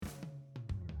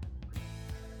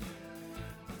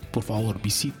por favor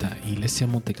visita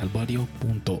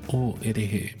iglesiamontecalvario.org.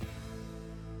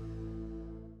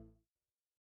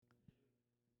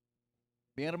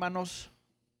 Bien, hermanos,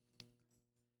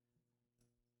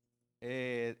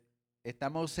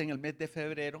 estamos en el mes de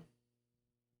febrero.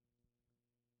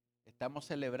 Estamos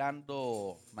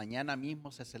celebrando, mañana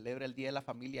mismo se celebra el Día de la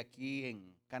Familia aquí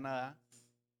en Canadá.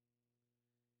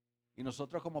 Y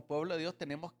nosotros como pueblo de Dios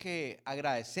tenemos que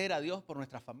agradecer a Dios por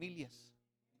nuestras familias.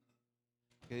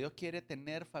 Que Dios quiere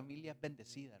tener familias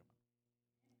bendecidas, hermano.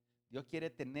 Dios quiere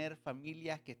tener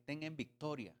familias que estén en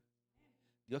victoria.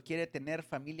 Dios quiere tener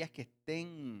familias que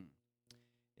estén,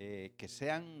 que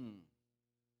sean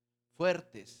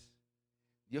fuertes.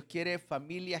 Dios quiere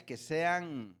familias que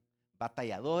sean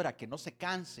batalladoras, que no se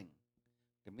cansen.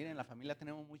 Que miren, en la familia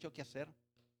tenemos mucho que hacer.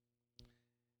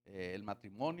 El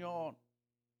matrimonio,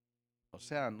 o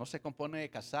sea, no se compone de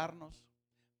casarnos,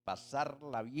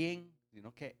 pasarla bien,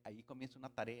 sino que ahí comienza una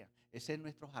tarea. Ese es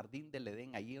nuestro jardín del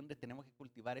Edén, ahí es donde tenemos que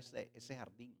cultivar ese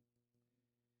jardín.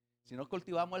 Si no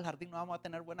cultivamos el jardín no vamos a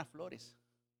tener buenas flores.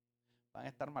 Van a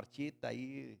estar marchitas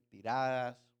ahí,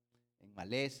 tiradas, en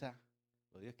maleza.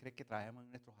 Pero Dios quiere que trabajemos en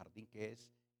nuestro jardín, que es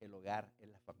el hogar, es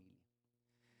la familia.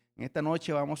 En esta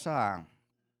noche vamos a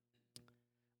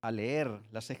leer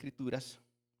las Escrituras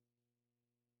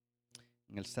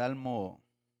en el Salmo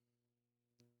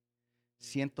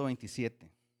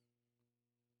 127.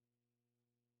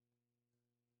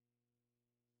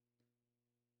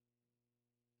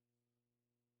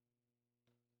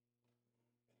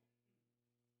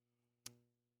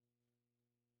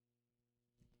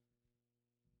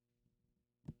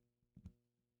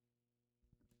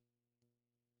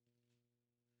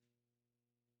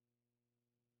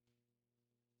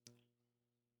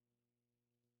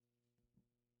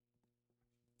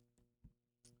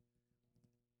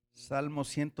 Salmo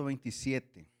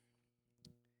 127.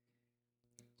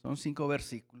 Son 5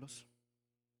 versículos.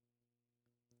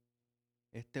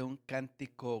 Este es un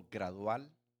cántico gradual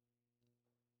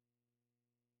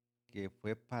que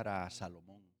fue para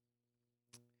Salomón.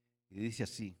 Y dice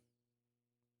así: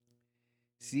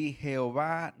 si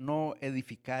Jehová no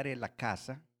edificare la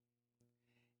casa,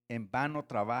 en vano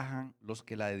trabajan los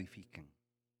que la edifican.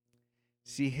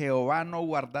 Si Jehová no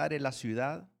guardare la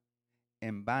ciudad,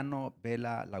 en vano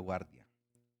vela la guardia.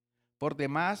 Por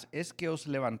demás es que os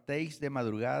levantéis de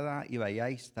madrugada y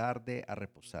vayáis tarde a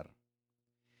reposar,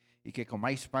 y que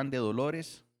comáis pan de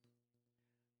dolores,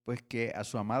 pues que a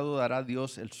su amado dará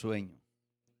Dios el sueño.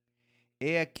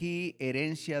 He aquí,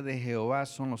 herencia de Jehová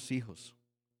son los hijos,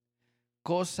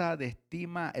 cosa de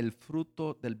estima el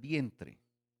fruto del vientre.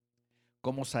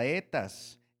 Como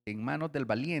saetas en manos del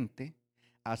valiente,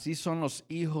 así son los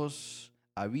hijos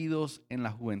habidos en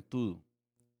la juventud.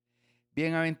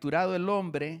 Bienaventurado el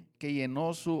hombre que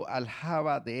llenó su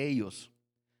aljaba de ellos,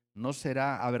 no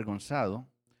será avergonzado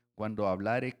cuando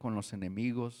hablare con los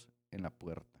enemigos en la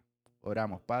puerta.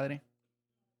 Oramos, Padre.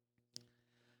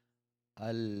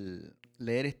 Al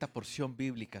leer esta porción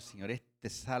bíblica, Señor, este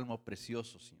salmo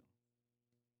precioso, Señor,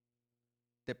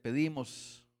 te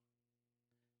pedimos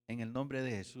en el nombre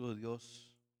de Jesús,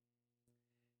 Dios,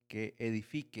 que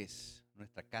edifiques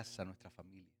nuestra casa, nuestra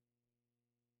familia.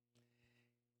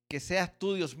 Que seas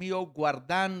tú, Dios mío,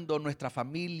 guardando nuestra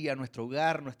familia, nuestro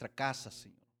hogar, nuestra casa,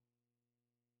 Señor.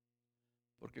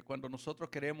 Porque cuando nosotros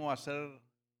queremos hacer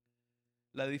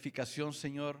la edificación,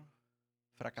 Señor,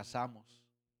 fracasamos.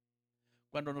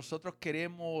 Cuando nosotros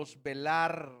queremos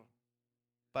velar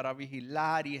para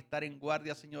vigilar y estar en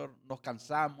guardia, Señor, nos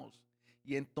cansamos.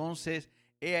 Y entonces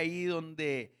es ahí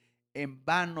donde en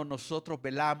vano nosotros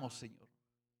velamos, Señor.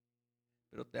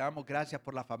 Pero te damos gracias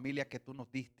por la familia que tú nos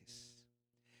diste.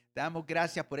 Te damos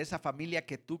gracias por esa familia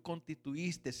que tú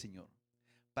constituiste, Señor,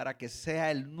 para que sea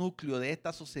el núcleo de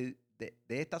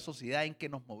esta sociedad en que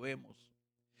nos movemos.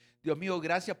 Dios mío,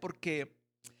 gracias porque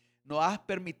nos has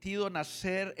permitido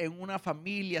nacer en una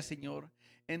familia, Señor,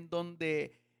 en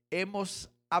donde hemos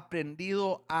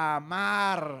aprendido a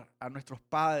amar a nuestros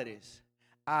padres,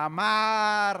 a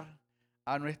amar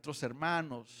a nuestros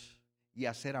hermanos y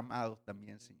a ser amados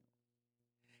también, Señor.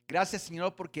 Gracias,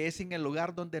 Señor, porque es en el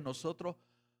lugar donde nosotros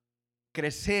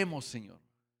crecemos, Señor.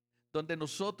 Donde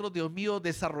nosotros, Dios mío,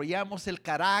 desarrollamos el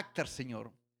carácter,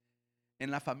 Señor,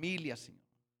 en la familia, Señor.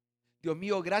 Dios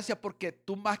mío, gracias porque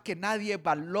tú más que nadie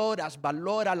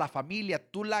valora la familia.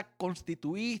 Tú la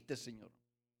constituiste, Señor.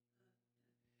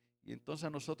 Y entonces a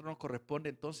nosotros nos corresponde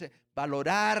entonces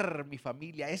valorar mi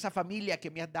familia, esa familia que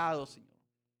me has dado, Señor.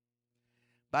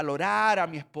 Valorar a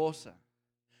mi esposa,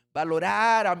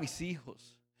 valorar a mis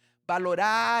hijos,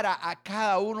 valorar a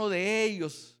cada uno de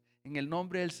ellos en el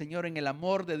nombre del Señor, en el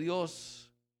amor de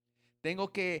Dios.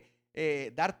 Tengo que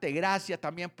darte gracias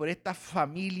también por esta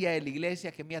familia de la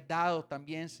iglesia que me has dado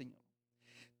también, Señor.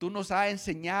 Tú nos has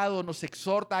enseñado, nos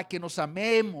exhorta a que nos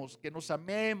amemos, que nos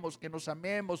amemos, que nos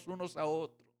amemos unos a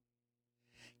otros.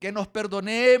 Que nos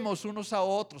perdonemos unos a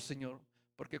otros, Señor.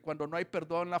 Porque cuando no hay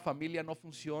perdón, la familia no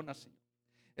funciona, Señor.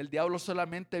 El diablo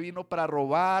solamente vino para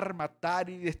robar, matar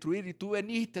y destruir. Y tú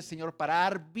viniste, Señor, para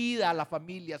dar vida a la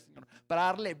familia, Señor. Para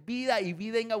darle vida y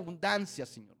vida en abundancia,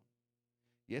 Señor.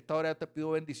 Y esta hora te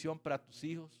pido bendición para tus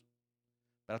hijos,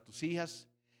 para tus hijas.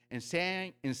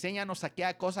 Enséñanos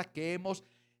aquellas cosas que hemos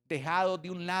dejado de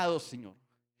un lado, Señor.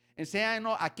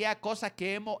 Enséñanos aquellas cosas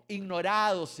que hemos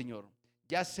ignorado, Señor.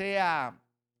 Ya sea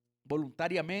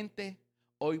voluntariamente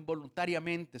o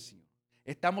involuntariamente, Señor.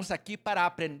 Estamos aquí para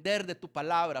aprender de tu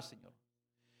palabra, Señor.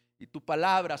 Y tu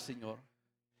palabra, Señor,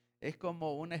 es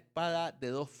como una espada de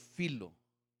dos filos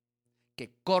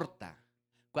que corta.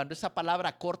 Cuando esa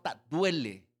palabra corta,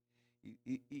 duele.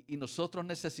 Y nosotros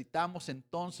necesitamos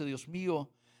entonces, Dios mío,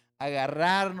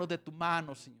 agarrarnos de tu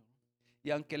mano, Señor. Y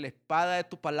aunque la espada de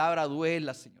tu palabra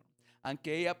duela, Señor,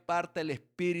 aunque ella parte el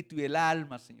espíritu y el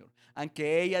alma, Señor,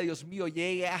 aunque ella, Dios mío,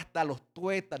 llegue hasta los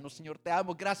tuétanos, Señor, te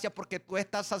damos gracias porque tú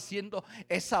estás haciendo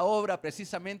esa obra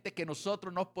precisamente que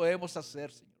nosotros no podemos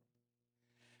hacer, Señor.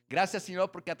 Gracias,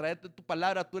 Señor, porque a través de tu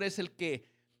palabra tú eres el que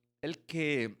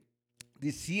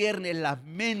discierne las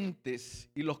mentes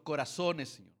y los corazones,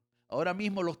 Señor. Ahora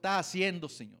mismo lo estás haciendo,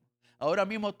 Señor. Ahora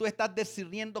mismo tú estás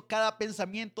discerniendo cada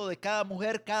pensamiento de cada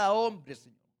mujer, cada hombre,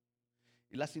 Señor.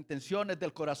 Y las intenciones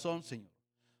del corazón, Señor.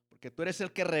 Porque tú eres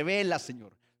el que revela,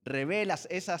 Señor. Revelas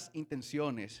esas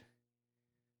intenciones.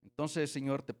 Entonces,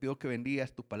 Señor, te pido que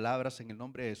bendigas tus palabras en el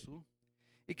nombre de Jesús.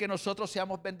 Y que nosotros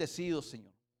seamos bendecidos,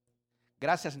 Señor.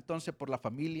 Gracias entonces por la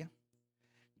familia.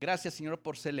 Gracias, Señor,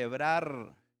 por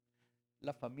celebrar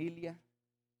la familia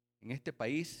en este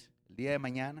país el día de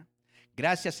mañana.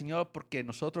 Gracias, Señor, porque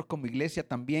nosotros como iglesia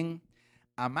también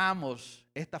amamos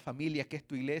esta familia que es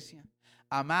tu iglesia.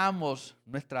 Amamos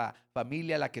nuestra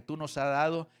familia, la que tú nos has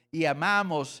dado, y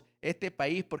amamos este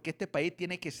país porque este país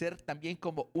tiene que ser también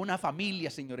como una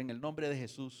familia, Señor, en el nombre de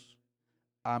Jesús.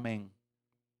 Amén.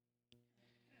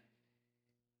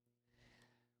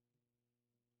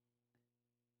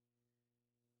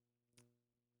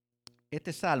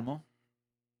 Este Salmo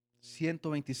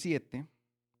 127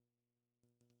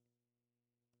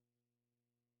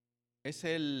 es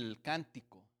el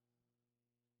cántico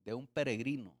de un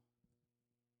peregrino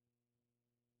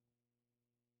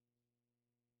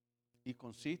y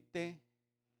consiste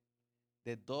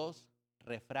de dos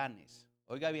refranes.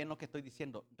 Oiga bien lo que estoy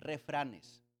diciendo,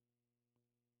 refranes.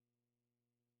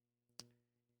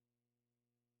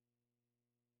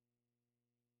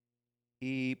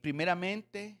 Y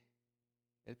primeramente,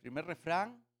 el primer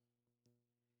refrán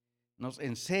nos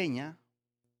enseña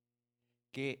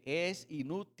que es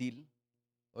inútil,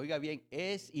 oiga bien,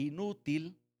 es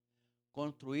inútil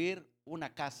construir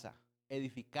una casa,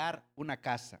 edificar una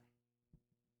casa.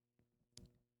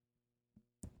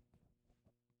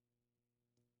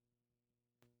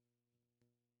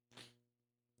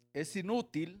 Es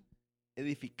inútil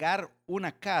edificar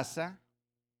una casa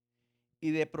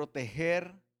y de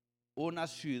proteger una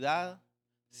ciudad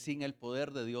sin el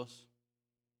poder de Dios.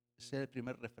 Ese es el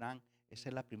primer refrán, esa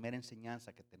es la primera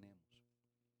enseñanza que tenemos.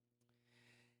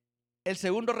 El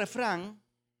segundo refrán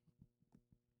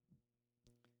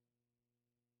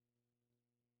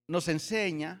nos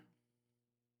enseña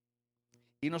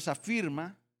y nos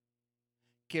afirma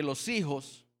que los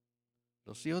hijos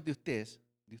de ustedes,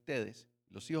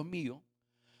 los hijos míos,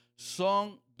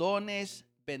 son dones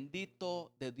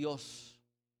benditos de Dios.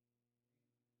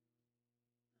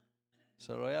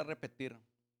 Se lo voy a repetir.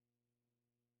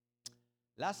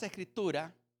 Las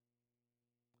escrituras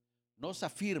nos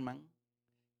afirman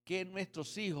que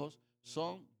nuestros hijos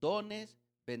son dones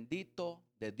benditos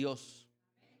de Dios.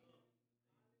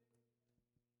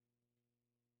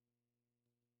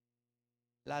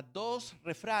 Las dos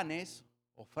refranes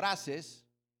o frases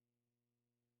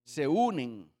se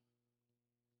unen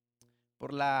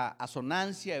por la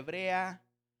asonancia hebrea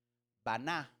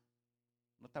baná.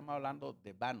 No estamos hablando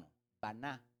de vano,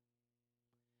 baná,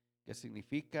 que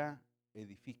significa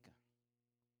edifica.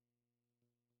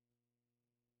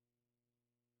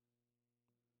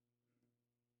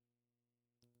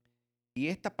 Y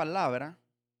esta palabra,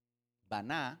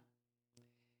 baná,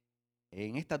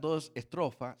 en estas dos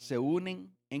estrofas se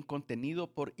unen en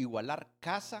contenido por igualar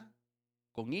casa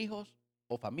con hijos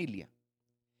o familia.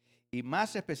 Y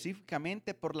más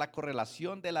específicamente por la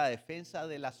correlación de la defensa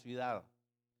de la ciudad.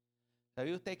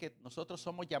 ¿Sabía usted que nosotros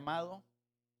somos llamados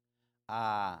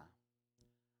a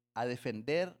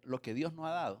defender lo que Dios nos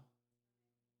ha dado?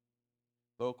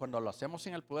 Pero cuando lo hacemos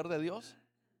sin el poder de Dios,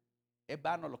 es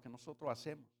vano lo que nosotros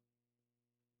hacemos.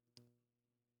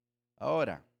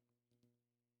 Ahora,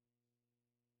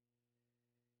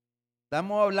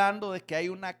 estamos hablando de que hay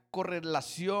una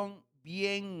correlación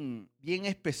bien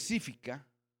específica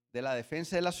de la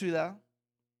defensa de la ciudad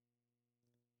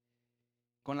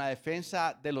con la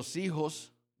defensa de los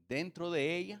hijos dentro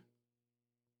de ella.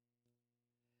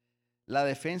 La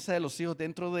defensa de los hijos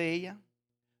dentro de ella.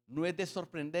 No es de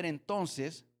sorprender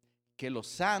entonces que los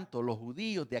santos, los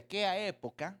judíos de aquella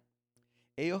época,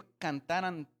 ellos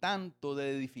cantaran tanto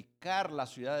de edificar la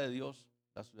ciudad de Dios,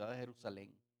 la ciudad de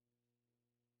Jerusalén.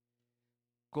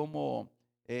 Como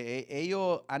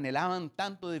ellos anhelaban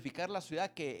tanto edificar la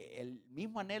ciudad que el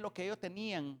mismo anhelo que ellos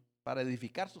tenían para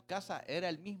edificar sus casas era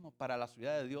el mismo para la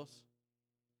ciudad de Dios.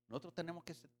 Nosotros tenemos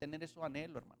que tener esos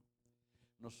anhelos, hermano.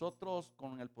 Nosotros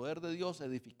con el poder de Dios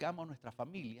edificamos nuestras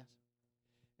familias.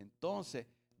 Entonces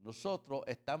nosotros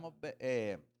estamos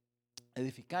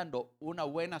edificando una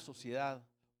buena sociedad,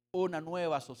 una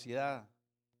nueva sociedad,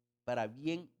 para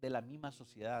bien de la misma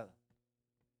sociedad.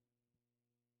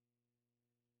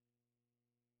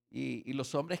 Y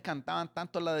los hombres cantaban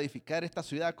tanto a la de edificar esta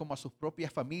ciudad como a sus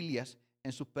propias familias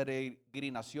en sus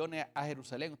peregrinaciones a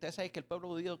Jerusalén. Ustedes saben que el pueblo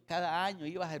judío cada año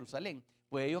iba a Jerusalén.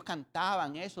 Pues ellos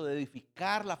cantaban eso de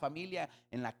edificar la familia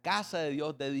en la casa de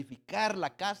Dios, de edificar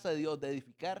la casa de Dios, de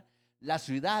edificar la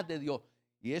ciudad de Dios.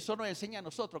 Y eso nos enseña a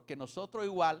nosotros que nosotros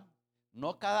igual,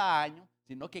 no cada año,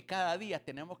 sino que cada día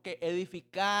tenemos que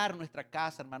edificar nuestra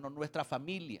casa, hermano, nuestra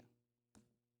familia.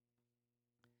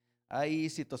 Hay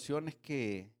situaciones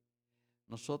que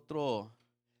nosotros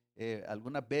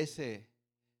algunas veces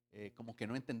como que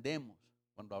no entendemos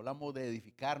cuando hablamos de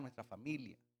edificar nuestra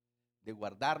familia, de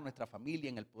guardar nuestra familia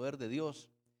en el poder de Dios.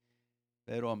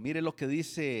 Pero mire lo que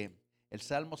dice el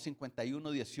Salmo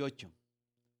 51, 18.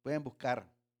 Pueden buscar.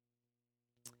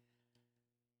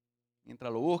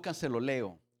 Mientras lo buscan, se lo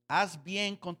leo. Haz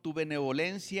bien con tu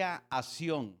benevolencia a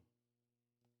Sión.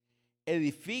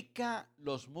 Edifica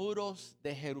los muros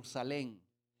de Jerusalén.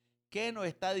 ¿Qué nos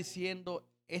está diciendo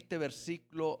este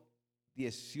versículo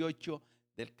 18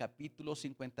 del capítulo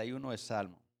 51 de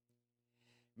Salmo?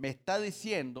 Me está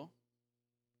diciendo,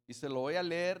 y se lo voy a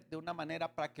leer de una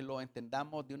manera para que lo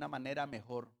entendamos de una manera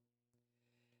mejor.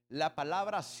 La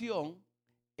palabra Sión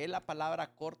es la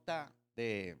palabra corta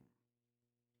de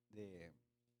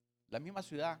la misma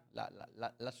ciudad,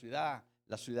 la ciudad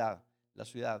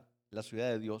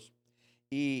de Dios.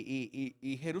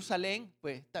 Y Jerusalén,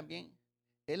 pues también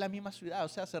es la misma ciudad, o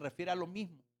sea, se refiere a lo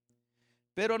mismo.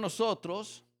 Pero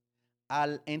nosotros,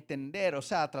 al entender, o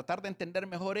sea, a tratar de entender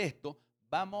mejor esto,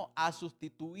 vamos a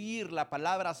sustituir la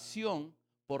palabra Sión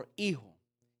por hijo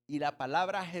y la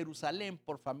palabra Jerusalén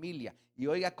por familia. Y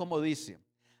oiga cómo dice,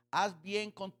 haz bien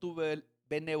con tu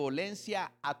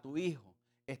benevolencia a tu hijo.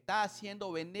 Estás siendo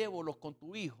benévolo con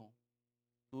tu hijo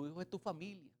es tu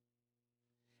familia.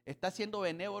 Estás siendo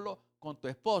benévolo con tu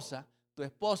esposa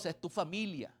es tu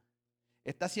familia.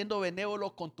 Estás siendo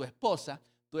benévolo con tu esposa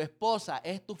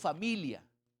es tu familia.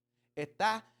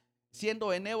 Estás siendo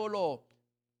benévolo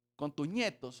con tus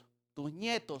nietos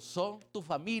son tu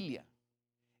familia.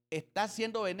 Estás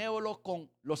siendo benévolo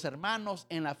con los hermanos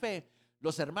en la fe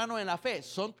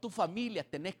son tu familia.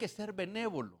 Tenés que ser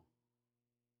benévolo.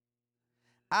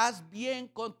 Haz bien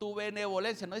con tu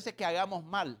benevolencia. No dice que hagamos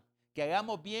mal, que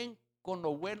hagamos bien con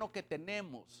lo bueno que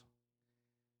tenemos.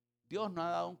 Dios nos ha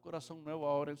dado un corazón nuevo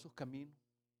ahora en sus caminos.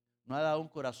 Nos ha dado un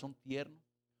corazón tierno,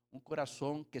 un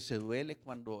corazón que se duele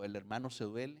cuando el hermano se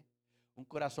duele, un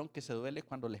corazón que se duele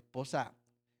cuando la esposa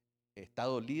está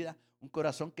dolida, un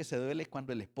corazón que se duele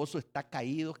cuando el esposo está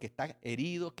caído, que está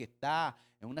herido, que está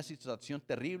en una situación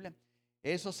terrible.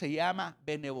 Eso se llama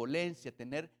benevolencia,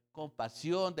 tener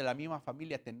compasión de la misma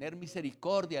familia, tener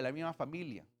misericordia de la misma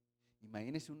familia.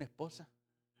 Imagínese una esposa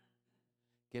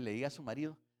que le diga a su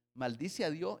marido, maldice a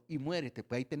Dios y muérete.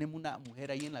 Pues ahí tenemos una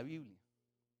mujer ahí en la Biblia.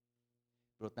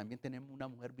 Pero también tenemos una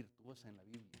mujer virtuosa en la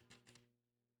Biblia.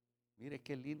 Mire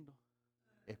qué lindo.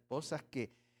 Esposas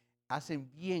que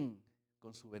hacen bien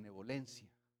con su benevolencia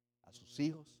a sus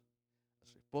hijos, a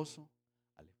su esposo,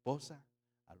 a la esposa,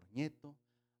 a los nietos,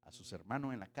 a sus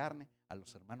hermanos en la carne, a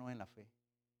los hermanos en la fe.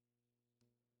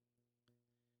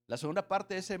 La segunda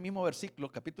parte de ese mismo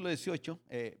versículo, capítulo 18,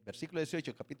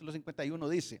 capítulo 51,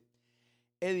 dice,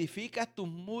 edificas tus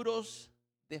muros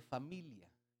de familia.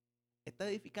 ¿Estás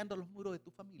edificando los muros de tu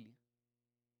familia?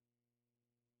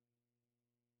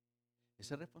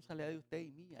 Esa es responsabilidad de usted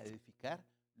y mía, edificar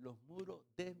los muros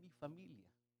de mi familia.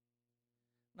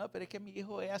 No, pero es que mi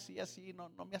hijo es así,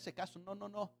 no me hace caso.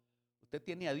 No. Usted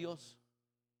tiene a Dios.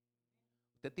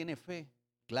 Usted tiene fe.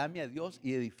 Clame a Dios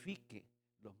y edifique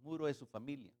los muros de su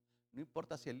familia. No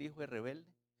importa si el hijo es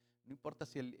rebelde, no importa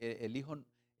si el hijo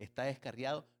está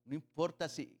descarriado, no importa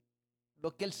si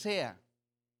lo que él sea.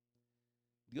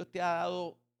 Dios te ha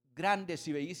dado grandes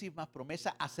y bellísimas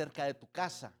promesas acerca de tu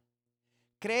casa.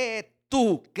 Cree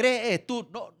tú.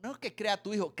 No es que crea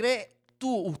tu hijo, cree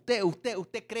tú,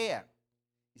 usted crea.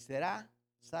 Y será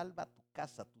salva tu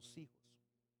casa, tus hijos.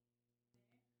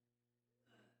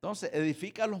 Entonces,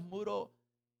 edifica los muros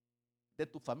de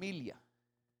tu familia.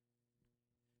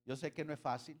 Yo sé que no es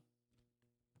fácil.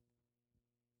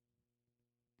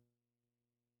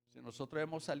 Si nosotros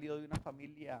hemos salido de una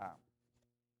familia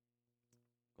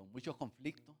con muchos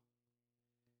conflictos,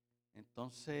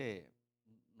 entonces,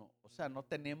 no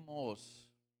tenemos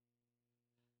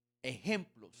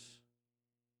ejemplos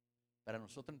para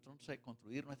nosotros entonces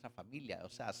construir nuestra familia,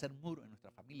 hacer muros en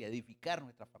nuestra familia, edificar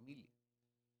nuestra familia.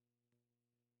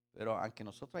 Pero aunque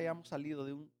nosotros hayamos salido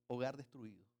de un hogar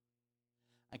destruido,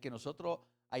 aunque nosotros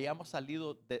hayamos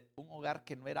salido de un hogar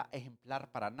que no era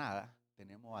ejemplar para nada,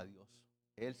 tenemos a Dios.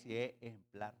 Él sí es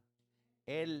ejemplar.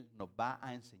 Él nos va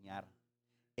a enseñar.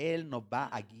 Él nos va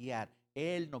a guiar.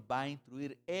 Él nos va a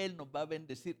instruir. Él nos va a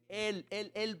bendecir. Él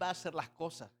va a hacer las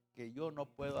cosas que yo no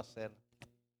puedo hacer.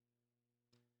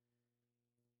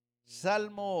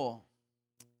 Salmo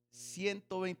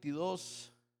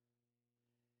 122,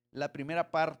 la primera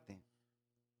parte.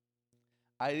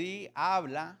 Ahí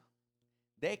habla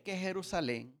de que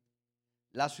Jerusalén,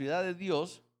 la ciudad de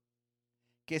Dios,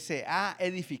 que se ha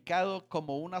edificado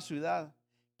como una ciudad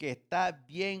que está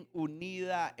bien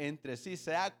unida entre sí.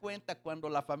 Se da cuenta cuando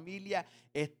la familia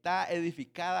está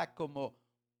edificada como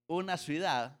una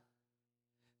ciudad.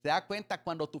 Se da cuenta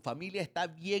cuando tu familia está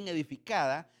bien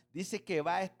edificada. Dice que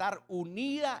va a estar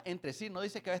unida entre sí, no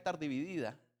dice que va a estar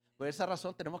dividida. Por esa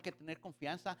razón tenemos que tener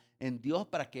confianza en Dios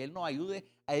para que Él nos ayude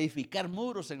a edificar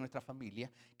muros en nuestra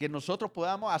familia, que nosotros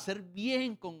podamos hacer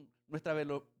bien con nuestra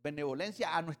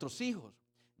benevolencia a nuestros hijos.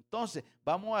 Entonces,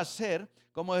 vamos a hacer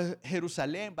como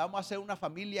Jerusalén, vamos a hacer una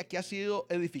familia que ha sido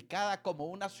edificada como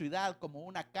una ciudad, como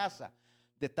una casa,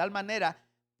 de tal manera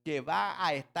que va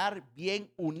a estar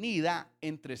bien unida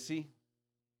entre sí.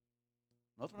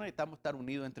 Nosotros necesitamos estar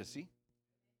unidos entre sí.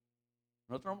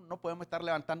 Nosotros no podemos estar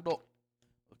levantando,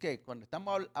 cuando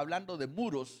estamos hablando de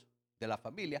muros de la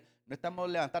familia, no estamos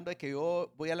levantando de que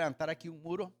yo voy a levantar aquí un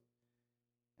muro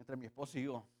entre mi esposo y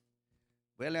yo.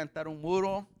 Voy a levantar un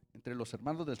muro entre los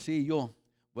hermanos del sí y yo.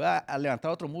 Voy a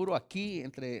levantar otro muro aquí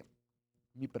entre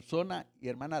mi persona y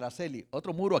hermana Araceli.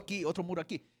 Otro muro aquí, otro muro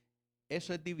aquí.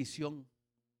 Eso es división.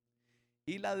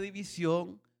 Y la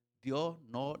división Dios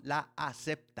no la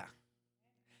acepta.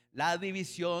 La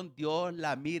división Dios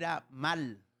la mira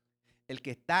mal. El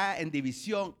que está en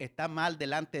división está mal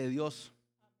delante de Dios.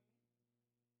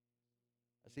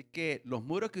 Así que los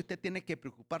muros que usted tiene que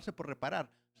preocuparse por reparar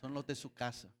son los de su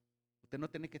casa. Usted no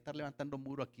tiene que estar levantando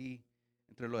muro aquí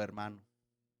entre los hermanos.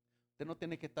 Usted no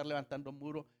tiene que estar levantando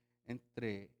muro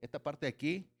entre esta parte de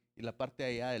aquí y la parte de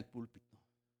allá del púlpito.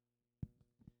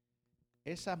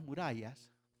 Esas murallas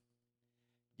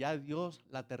ya Dios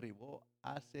las derribó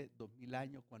hace 2000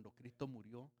 años cuando Cristo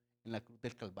murió en la cruz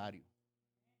del Calvario.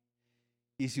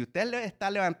 Y si usted le está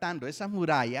levantando esas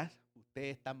murallas, usted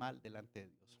está mal delante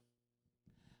de Dios.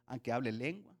 Aunque hable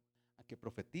lengua, aunque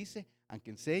profetice,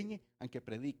 aunque enseñe, aunque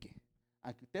predique.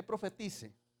 Aunque usted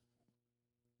profetice,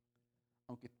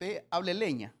 aunque usted hable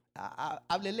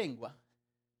lengua,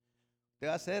 usted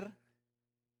va a ser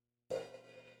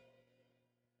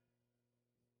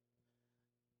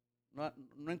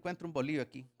no encuentro un bolillo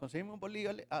aquí. ¿Conseguimos un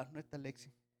bolillo? No está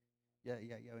Lexi. Ya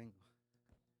vengo.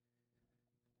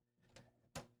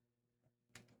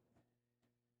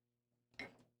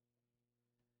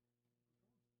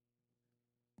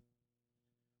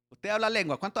 Usted habla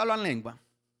lengua. ¿Cuántos hablan lengua?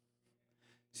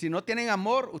 Si no tienen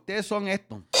amor, ustedes son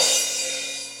esto.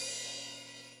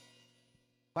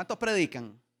 ¿Cuántos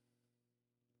predican?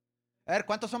 A ver,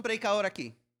 ¿cuántos son predicadores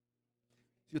aquí?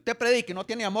 Si usted predica y no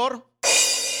tiene amor,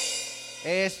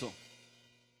 eso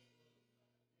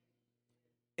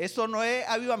no es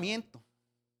avivamiento.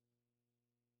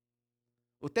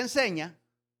 Usted enseña.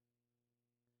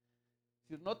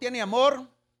 Si no tiene amor,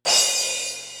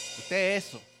 usted es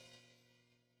eso.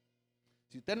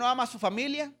 Si usted no ama a su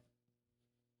familia,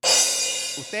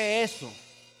 usted es eso.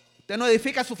 Usted no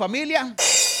edifica a su familia,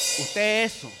 usted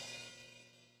es eso.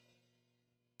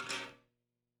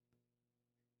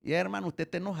 Y hermano, usted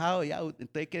está enojado ya,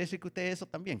 entonces quiere decir que usted es eso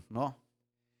también. No,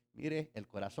 mire, el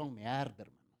corazón me arde,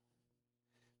 hermano,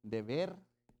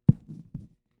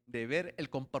 de ver el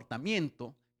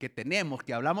comportamiento que tenemos,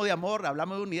 que hablamos de amor,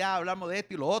 hablamos de unidad, hablamos de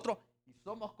esto y lo otro, y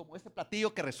somos como ese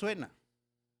platillo que resuena.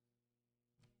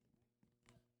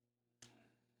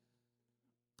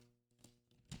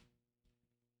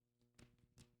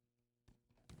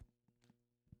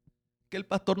 que el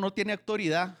pastor no tiene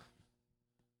autoridad.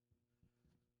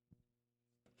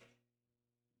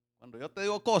 Cuando yo te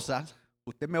digo cosas,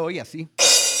 usted me oye así.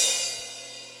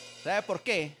 ¿Sabe por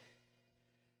qué?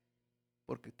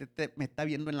 Porque usted me está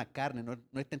viendo en la carne,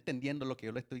 no está entendiendo lo que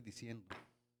yo le estoy diciendo.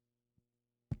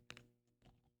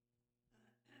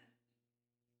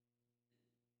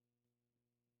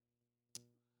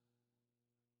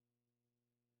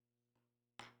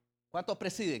 ¿Cuántos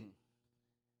presiden?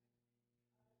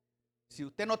 Si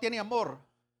usted no tiene amor,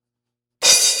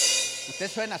 usted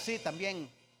suena así también.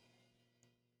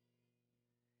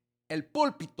 El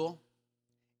púlpito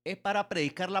es para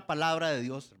predicar la palabra de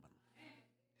Dios, hermano.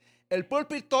 El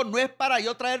púlpito no es para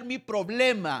yo traer mi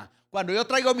problema. Cuando yo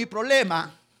traigo mi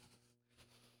problema,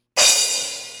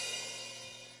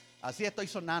 así estoy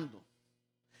sonando.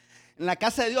 En la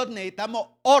casa de Dios necesitamos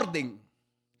orden.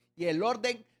 Y el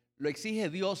orden lo exige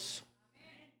Dios.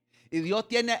 Y Dios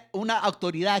tiene una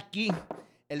autoridad aquí.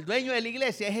 El dueño de la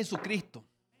iglesia es Jesucristo.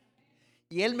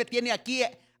 Y Él me tiene aquí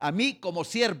a mí como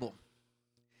siervo.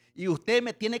 Y usted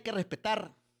me tiene que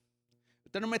respetar.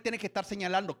 Usted no me tiene que estar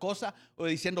señalando cosas o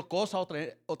diciendo cosas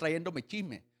o trayéndome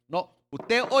chisme. No,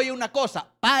 usted oye una cosa,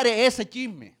 pare ese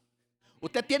chisme.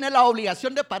 Usted tiene la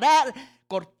obligación de parar,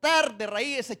 cortar de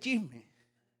raíz ese chisme.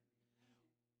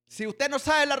 Si usted no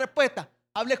sabe la respuesta,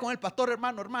 hable con el pastor,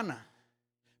 hermano, hermana.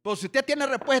 Pero si usted tiene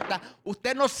respuesta,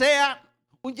 usted no sea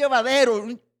un llevadero,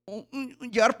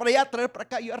 un llevar para allá, traer para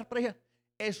acá, llevar para allá.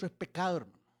 Eso es pecado,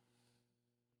 hermano.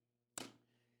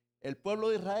 El pueblo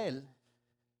de Israel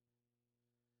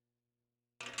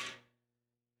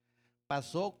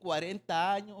pasó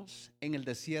 40 años en el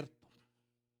desierto.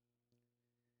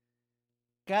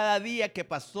 Cada día que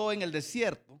pasó en el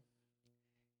desierto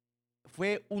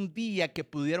fue un día que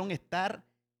pudieron estar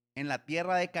en la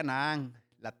tierra de Canaán,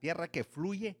 la tierra que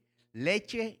fluye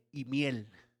leche y miel.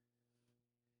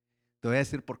 Te voy a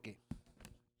decir por qué.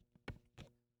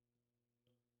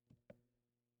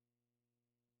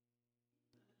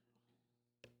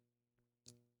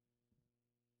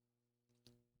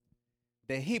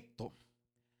 De Egipto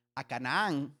a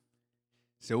Canaán,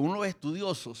 según los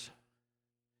estudiosos,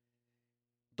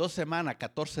 2 semanas,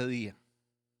 14 días.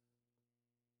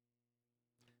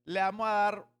 Le vamos a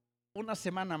dar una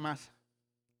semana más.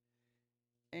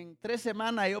 En 3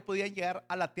 semanas ellos podían llegar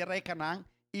a la tierra de Canaán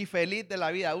y feliz de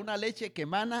la vida. Una leche que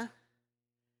emana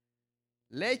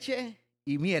leche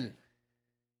y miel.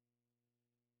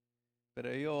 Pero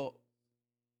ellos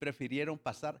prefirieron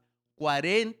pasar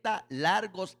 40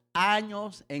 largos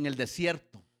años en el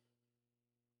desierto.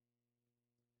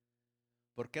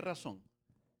 ¿Por qué razón?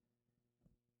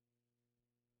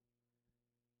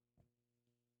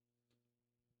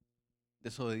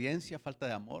 Desobediencia, falta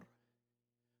de amor,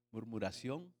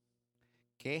 murmuración,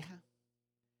 queja,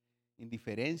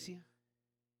 indiferencia.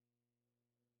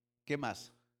 ¿Qué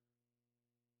más?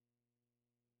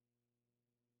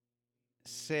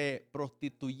 Se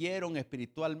prostituyeron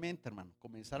espiritualmente, hermano.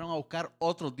 Comenzaron a buscar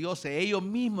otros dioses. Ellos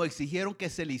mismos exigieron que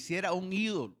se le hiciera un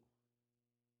ídolo.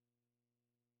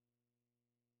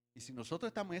 Y si nosotros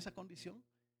estamos en esa condición,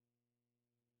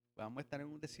 vamos a estar en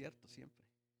un desierto siempre,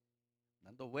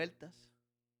 dando vueltas,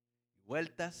 y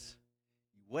vueltas,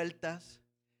 y vueltas,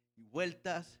 y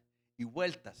vueltas, y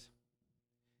vueltas.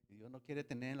 Y Dios no quiere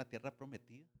tener en la tierra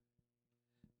prometida.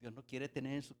 Dios no quiere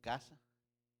tener en su casa.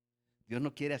 Dios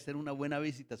no quiere hacer una buena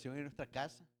visitación en nuestra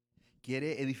casa.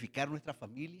 Quiere edificar nuestra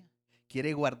familia.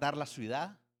 Quiere guardar la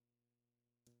ciudad.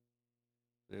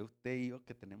 Pero usted y yo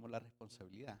que tenemos la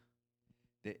responsabilidad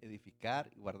de edificar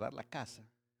y guardar la casa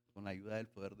con la ayuda del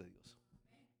poder de Dios.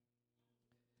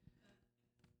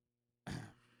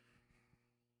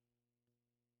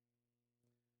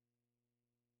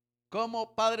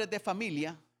 Como padres de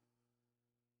familia,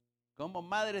 como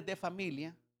madres de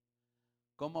familia,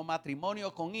 como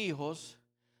matrimonio con hijos,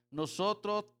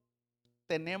 nosotros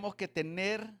tenemos que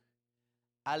tener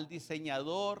al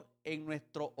diseñador en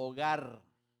nuestro hogar.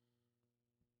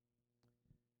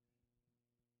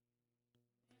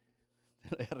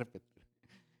 Voy a repetir.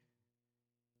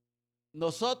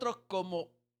 Nosotros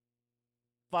como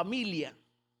familia,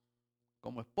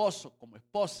 como esposo, como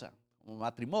esposa, como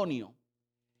matrimonio,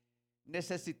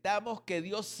 necesitamos que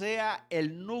Dios sea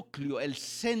el núcleo, el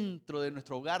centro de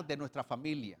nuestro hogar, de nuestra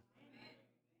familia.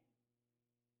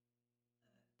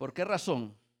 ¿Por qué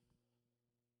razón?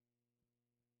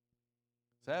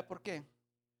 ¿Sabe por qué?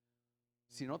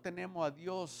 Si no tenemos a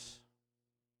Dios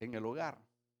en el hogar,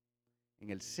 en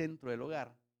el centro del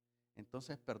hogar,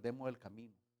 entonces perdemos el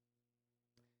camino.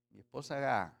 Mi esposa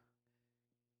haga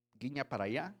guiña para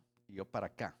allá y yo para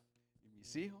acá. Y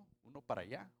mis hijos, uno para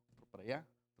allá, otro para allá,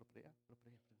 otro para allá, otro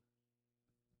para allá.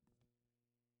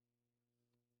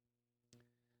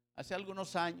 Hace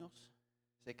algunos años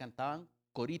se cantaban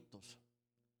coritos,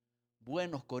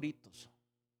 buenos coritos.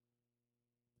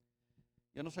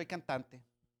 Yo no soy cantante,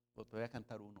 pero te voy a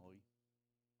cantar uno hoy.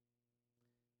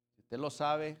 Si usted lo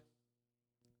sabe,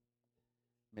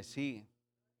 me sigue.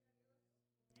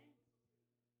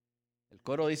 El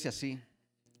coro dice así: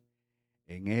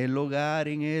 en el hogar,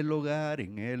 en el hogar,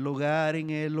 en el hogar,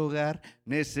 en el hogar,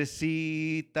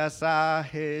 necesitas a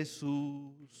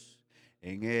Jesús.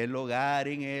 En el hogar,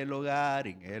 en el hogar,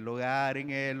 en el hogar,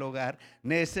 en el hogar,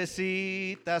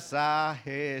 necesitas a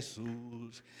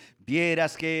Jesús.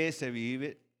 Vieras que se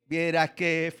vive, vieras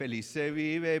que feliz se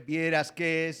vive, vieras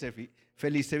que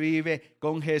feliz se vive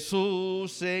con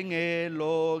Jesús en el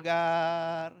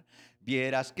hogar.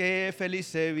 Vieras que feliz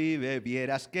se vive,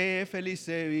 vieras que feliz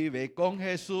se vive con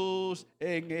Jesús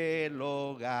en el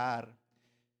hogar.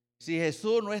 Si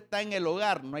Jesús no está en el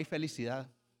hogar, no hay felicidad.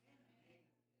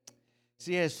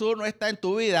 Si Jesús no está en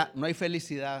tu vida, no hay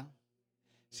felicidad.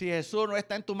 Si Jesús no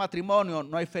está en tu matrimonio,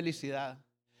 no hay felicidad.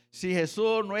 Si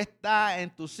Jesús no está en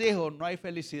tus hijos, no hay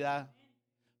felicidad.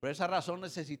 Por esa razón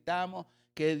necesitamos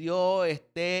que Dios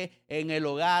esté en el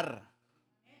hogar.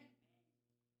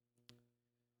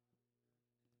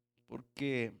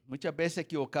 Porque muchas veces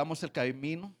equivocamos el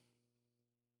camino.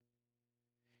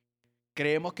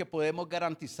 Creemos que podemos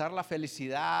garantizar la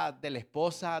felicidad de la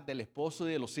esposa, del esposo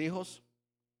y de los hijos.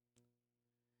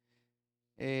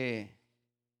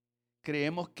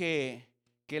 Creemos que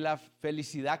la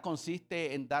felicidad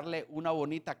consiste en darle una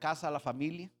bonita casa a la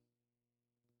familia.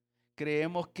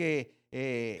 Creemos que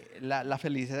la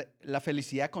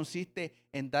felicidad consiste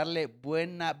en darle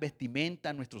buena vestimenta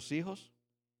a nuestros hijos.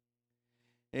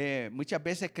 Muchas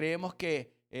veces creemos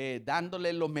que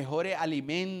dándole los mejores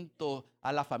alimentos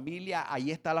a la familia, ahí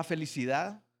está la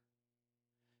felicidad.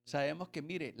 Sabemos que,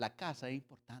 mire, la casa es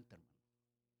importante, hermano.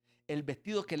 El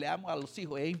vestido que le damos a los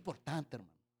hijos es importante,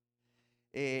 hermano.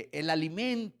 El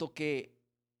alimento que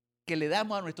le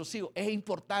damos a nuestros hijos es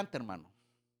importante, hermano.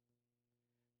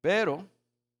 Pero,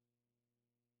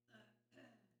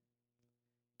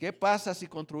 ¿qué pasa si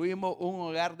construimos un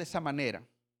hogar de esa manera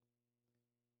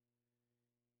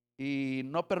y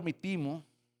no permitimos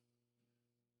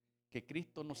que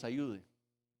Cristo nos ayude?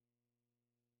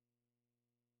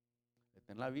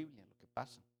 Está en la Biblia lo que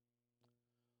pasa.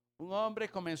 Un hombre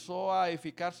comenzó a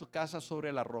edificar su casa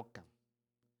sobre la roca.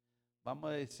 Vamos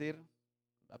a decir,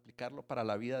 aplicarlo para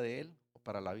la vida de él o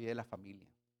para la vida de la familia.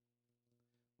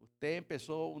 Usted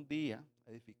empezó un día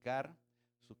a edificar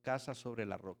su casa sobre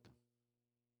la roca.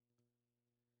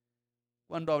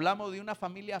 Cuando hablamos de una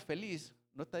familia feliz,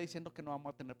 no está diciendo que no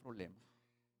vamos a tener problemas.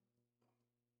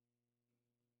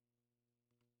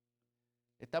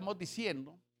 Estamos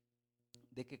diciendo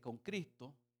de que con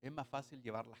Cristo es más fácil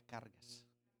llevar las cargas.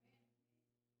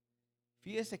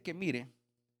 Fíjese que, mire,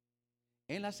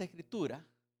 en las Escrituras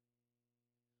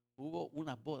hubo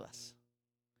unas bodas.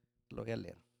 Lo voy a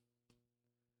leer.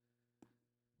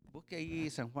 Busque ahí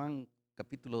San Juan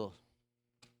capítulo 2.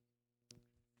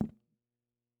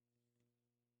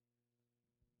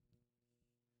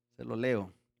 Se lo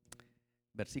leo.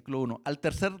 Versículo 1. Al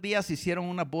tercer día se hicieron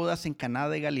unas bodas en Caná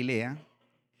de Galilea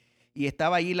y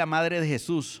estaba allí la madre de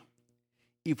Jesús.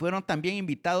 Y fueron también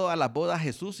invitados a las bodas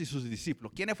Jesús y sus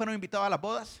discípulos. ¿Quiénes fueron invitados a las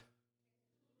bodas?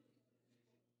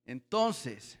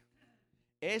 Entonces,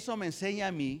 eso me enseña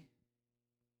a mí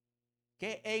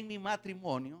que en mi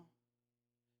matrimonio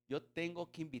yo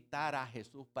tengo que invitar a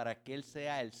Jesús para que Él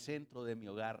sea el centro de mi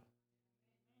hogar.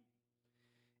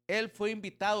 Él fue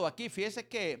invitado aquí. Fíjese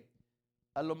que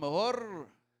a lo mejor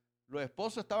los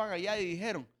esposos estaban allá y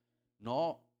dijeron,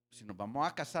 no, si nos vamos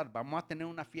a casar, vamos a tener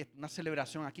una fiesta, una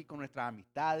celebración aquí con nuestras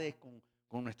amistades,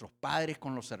 con nuestros padres,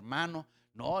 con los hermanos.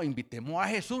 No, invitemos a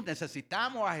Jesús,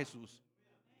 necesitamos a Jesús.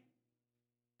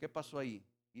 ¿Qué pasó ahí?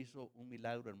 Hizo un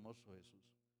milagro hermoso Jesús.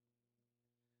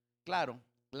 Claro,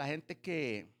 la gente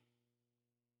que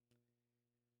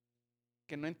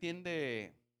no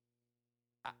entiende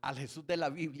al Jesús de la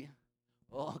Biblia.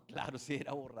 Oh, claro, sí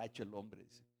era borracho el hombre,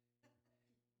 dice.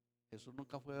 Jesús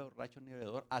nunca fue borracho ni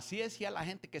bebedor. Así decía la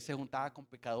gente que se juntaba con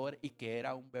pecadores y que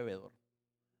era un bebedor.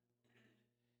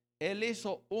 Él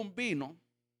hizo un vino,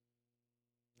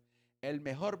 el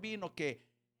mejor vino que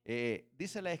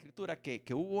dice la Escritura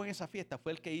que hubo en esa fiesta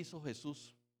fue el que hizo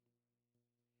Jesús.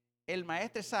 El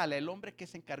maestresala, el hombre que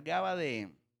se encargaba de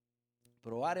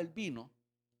probar el vino,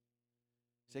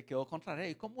 se quedó contra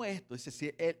él. ¿Cómo es esto? Dice,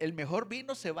 si el mejor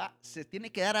vino se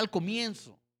tiene que dar al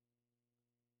comienzo.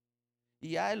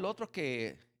 Y ya el otro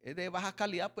que es de baja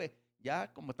calidad, pues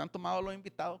ya como están tomados los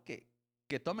invitados,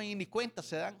 que tomen y ni cuenta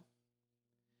se dan.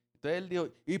 Entonces él dijo,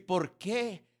 ¿y por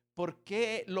qué? ¿Por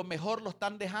qué lo mejor lo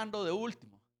están dejando de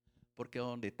último? Porque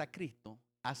donde está Cristo,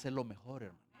 hace lo mejor,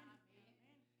 hermano.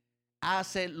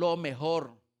 Hace lo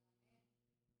mejor.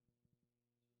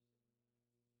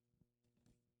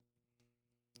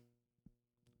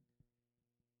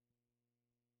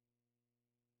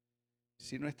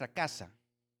 Si nuestra casa,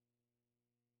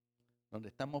 donde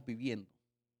estamos viviendo,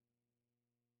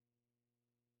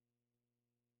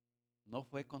 no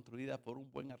fue construida por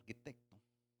un buen arquitecto,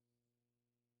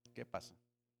 ¿qué pasa?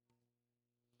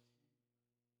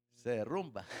 Se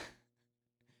derrumba.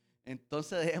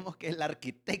 Entonces dejemos que el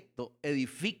arquitecto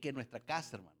edifique nuestra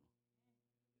casa, hermano.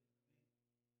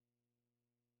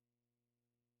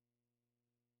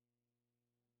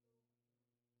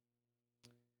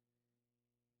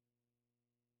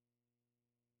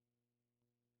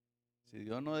 Si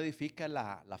Dios no edifica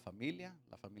la familia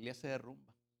se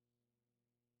derrumba.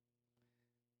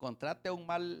 Contrate a un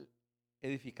mal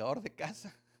edificador de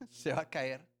casa, se va a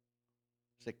caer,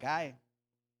 se cae.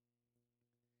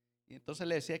 Y entonces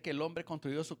le decía que el hombre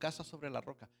construyó su casa sobre la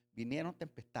roca. Vinieron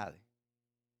tempestades,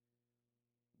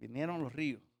 vinieron los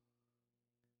ríos,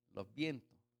 los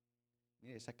vientos.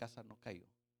 Mire, esa casa no cayó.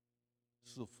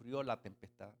 Sufrió la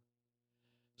tempestad,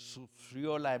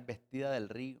 sufrió la embestida del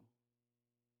río.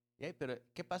 Pero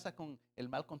 ¿qué pasa con el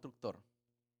mal constructor?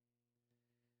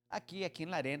 Aquí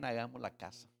en la arena hagamos la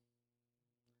casa.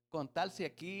 Con tal si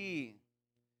aquí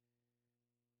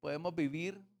podemos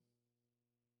vivir,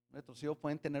 nuestros hijos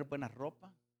pueden tener buena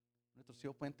ropa, nuestros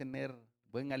hijos pueden tener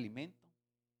buen alimento.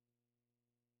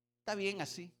 Está bien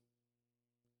así.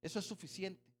 Eso es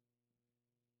suficiente.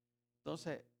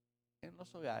 Entonces, en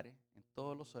los hogares, en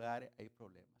todos los hogares hay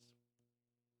problemas.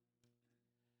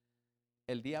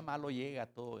 El día malo llega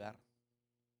a todo hogar.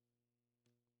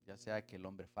 Ya sea que el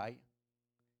hombre falla,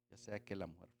 ya sea que la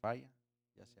mujer falla,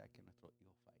 ya sea que nuestros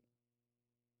hijos fallan.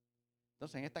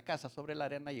 Entonces, en esta casa sobre la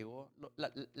arena llegó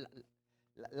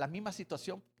la misma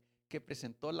situación que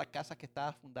presentó la casa que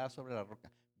estaba fundada sobre la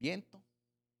roca. Viento,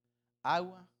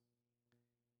 agua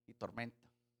y tormenta.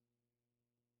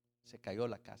 Se cayó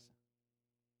la casa.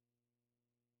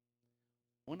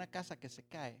 Una casa que se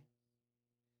cae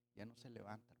ya no se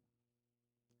levanta.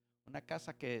 Una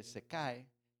casa que se cae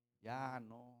ya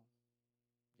no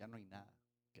hay nada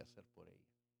que hacer por ella.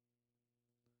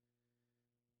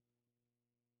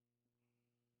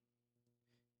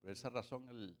 Por esa razón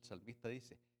el salmista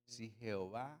dice, si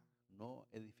Jehová no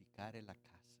edificare la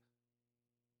casa,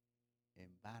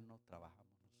 en vano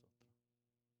trabajamos nosotros.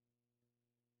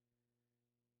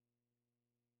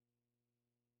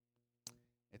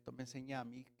 Esto me enseña a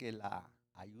mí que la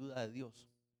ayuda de Dios,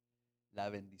 la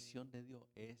bendición de Dios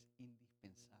es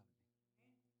indispensable.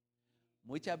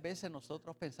 Muchas veces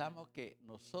nosotros pensamos que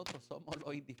nosotros somos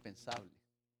lo indispensable.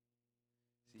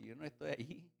 Si yo no estoy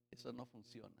ahí, eso no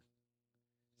funciona.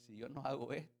 Si yo no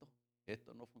hago esto,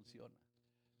 esto no funciona.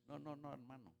 No,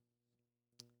 hermano.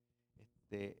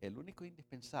 El único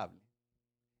indispensable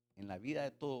en la vida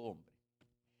de todo hombre,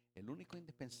 el único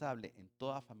indispensable en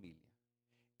toda familia,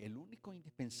 el único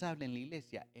indispensable en la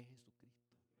iglesia es Jesucristo.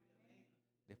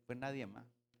 Después nadie más.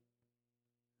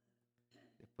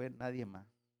 Después nadie más.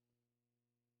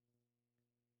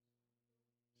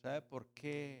 ¿Sabe por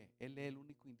qué Él es el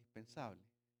único indispensable?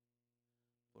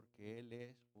 Porque Él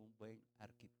es un buen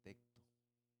arquitecto.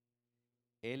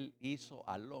 Él hizo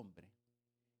al hombre,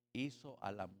 hizo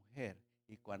a la mujer,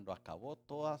 y cuando acabó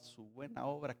toda su buena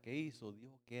obra que hizo,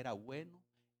 dijo que era bueno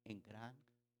en gran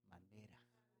manera.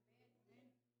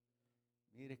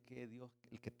 Mire qué Dios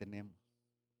el que tenemos.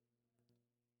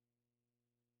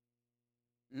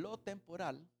 Lo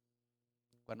temporal,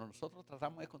 cuando nosotros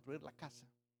tratamos de construir la casa,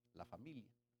 la familia,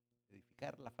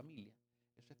 edificar la familia,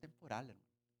 eso es temporal,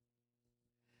 hermano.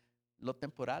 Lo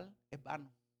temporal es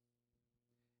vano.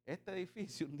 Este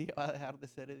edificio un día va a dejar de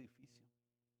ser edificio.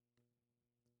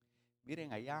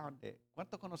 Miren allá donde,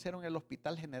 ¿cuántos conocieron el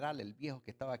Hospital General, el viejo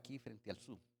que estaba aquí frente al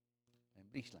sur, en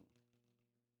Bridgeland?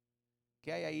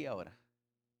 ¿Qué hay ahí ahora?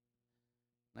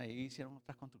 Ahí hicieron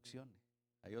otras construcciones,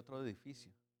 hay otro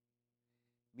edificio.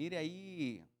 Mire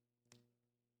ahí,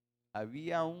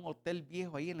 había un hotel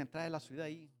viejo ahí en la entrada de la ciudad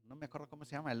ahí, no me acuerdo cómo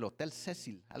se llama, el Hotel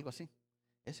Cecil, algo así.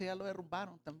 Ese ya lo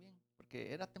derrumbaron también,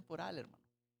 porque era temporal, hermano.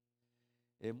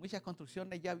 Muchas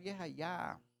construcciones ya viejas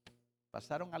ya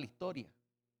pasaron a la historia.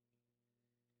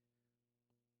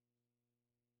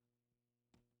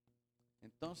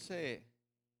 Entonces,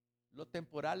 lo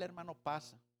temporal, hermano,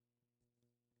 pasa.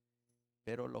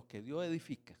 Pero lo que Dios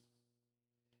edifica,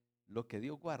 lo que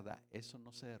Dios guarda, eso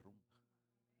no se derrumba.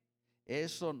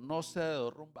 Eso no se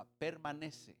derrumba,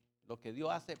 permanece. Lo que Dios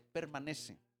hace,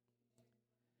 permanece.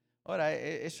 Ahora,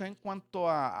 eso en cuanto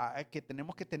a que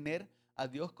tenemos que tener a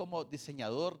Dios como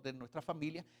diseñador de nuestra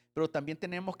familia, pero también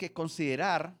tenemos que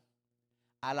considerar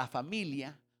a la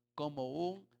familia como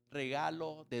un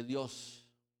regalo de Dios.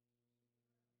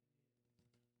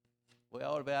 Voy a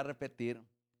volver a repetir.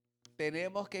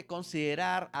 Tenemos que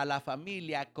considerar a la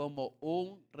familia como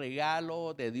un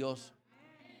regalo de Dios.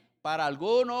 Para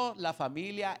algunos la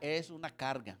familia es una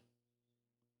carga,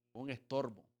 un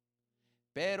estorbo,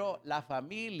 pero la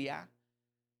familia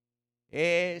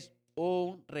es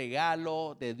un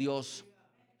regalo de Dios.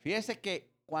 Fíjese que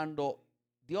cuando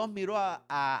Dios miró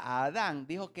a Adán,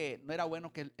 dijo que no era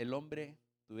bueno que el hombre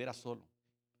estuviera solo.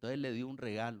 Entonces le dio un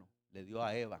regalo, le dio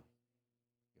a Eva,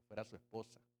 que fuera su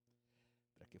esposa,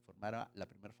 para que formara la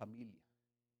primera familia.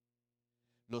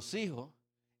 Los hijos,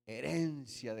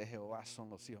 herencia de Jehová son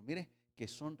los hijos. Mire, que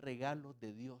son regalos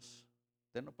de Dios.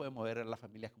 Usted no puede mover a la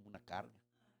familia como una carga.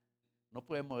 No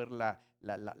puede mover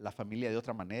la familia de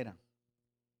otra manera.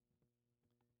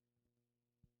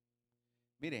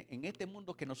 Mire, en este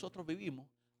mundo que nosotros vivimos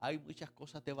hay muchas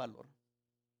cosas de valor.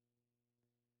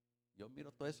 Yo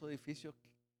miro todos esos edificios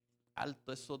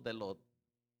altos, esos de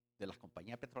las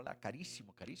compañías petroleras,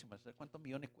 carísimo, carísimo. No sé cuántos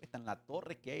millones cuestan. La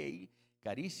torre que hay ahí,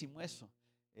 carísimo eso.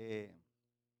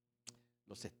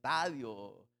 Los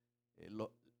estadios,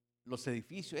 los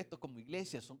edificios, estos como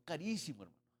iglesias, son carísimos,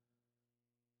 hermano.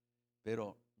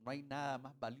 Pero no hay nada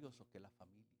más valioso que la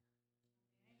familia.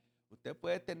 Usted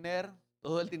puede tener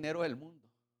todo el dinero del mundo.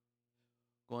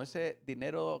 Con ese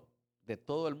dinero de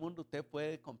todo el mundo usted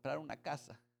puede comprar una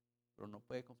casa, pero no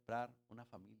puede comprar una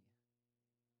familia.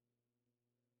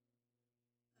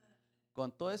 Con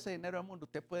todo ese dinero del mundo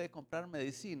usted puede comprar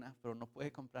medicina, pero no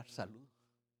puede comprar salud.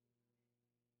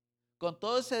 Con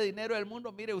todo ese dinero del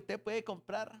mundo, mire, usted puede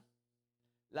comprar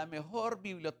la mejor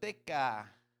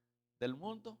biblioteca del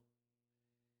mundo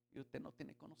y usted no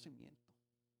tiene conocimiento.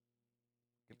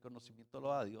 El conocimiento lo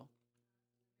da Dios.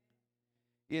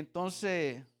 Y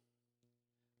entonces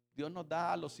Dios nos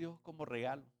da a los hijos como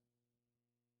regalo.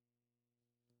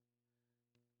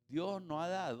 Dios nos ha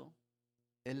dado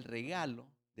el regalo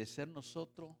de ser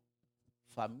nosotros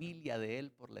familia de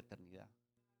Él por la eternidad.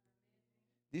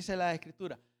 Dice la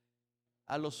Escritura,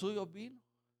 a los suyos vino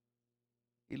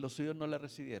y los suyos no le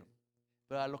recibieron.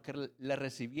 Pero a los que le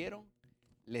recibieron,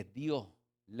 les dio,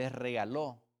 les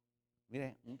regaló.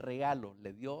 Miren, un regalo,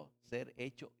 le dio ser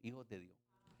hecho hijos de Dios.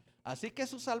 Así que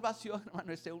su salvación,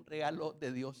 hermano, es un regalo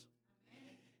de Dios.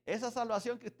 Esa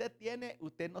salvación que usted tiene,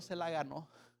 usted no se la ganó.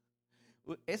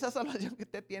 Esa salvación que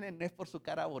usted tiene no es por su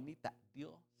cara bonita.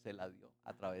 Dios se la dio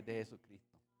a través de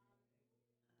Jesucristo.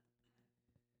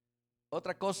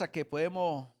 Otra cosa que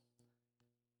podemos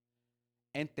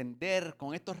entender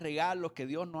con estos regalos que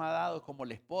Dios nos ha dado como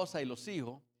la esposa y los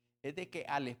hijos, es de que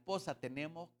a la esposa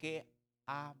tenemos que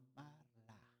amarla.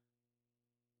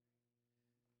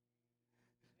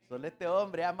 Solo este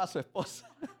hombre ama a su esposa.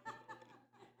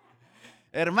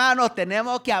 Hermanos,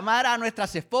 tenemos que amar a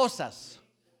nuestras esposas.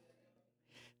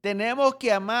 Tenemos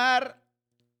que amar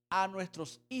a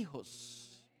nuestros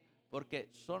hijos, porque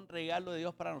son regalos de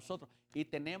Dios para nosotros y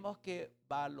tenemos que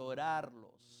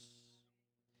valorarlos.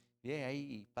 Bien,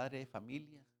 hay padres de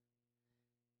familia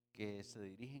que se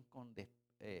dirigen con,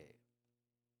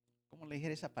 ¿cómo le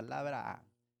dijera esa palabra?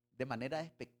 De manera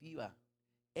despectiva.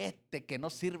 Este que no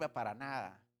sirve para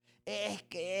nada. Es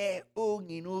que es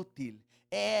un inútil.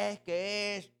 Es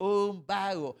que es un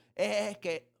vago. Es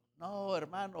que... No,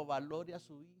 hermano, valore a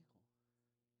su hijo.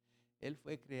 Él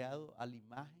fue creado a la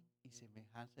imagen y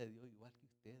semejanza de Dios igual que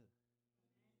usted.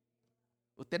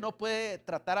 Usted no puede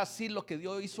tratar así lo que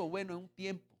Dios hizo bueno en un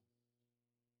tiempo.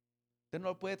 Usted no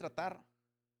lo puede tratar.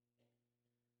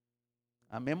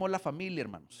 Amemos la familia,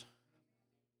 hermanos.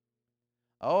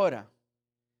 Ahora,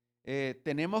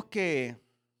 tenemos que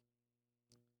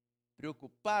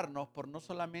preocuparnos por no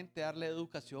solamente darle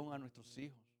educación a nuestros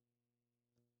hijos.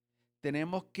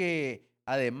 Tenemos que,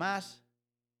 además,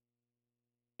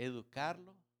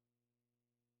 educarlos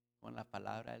con la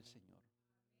palabra del Señor.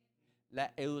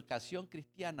 La educación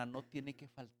cristiana no tiene que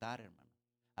faltar, hermano.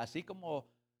 Así como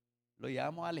lo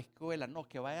llevamos a la escuela, no,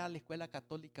 que vaya a la escuela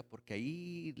católica porque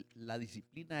ahí la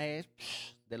disciplina es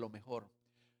de lo mejor.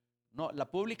 No, la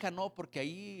pública no, porque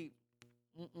ahí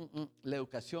la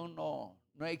educación no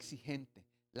es exigente.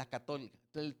 La católica,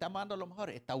 entonces le estamos dando lo mejor,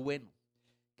 está bueno.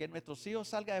 Que nuestros hijos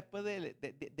salgan después de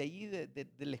allí,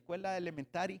 de la escuela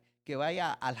elementaria, que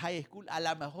vaya al high school, a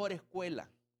la mejor escuela.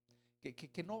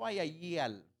 Que no vaya allí a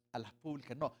las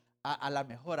públicas, no, a la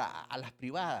mejor, a las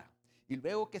privadas. Y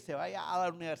luego que se vaya a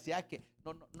la universidad, que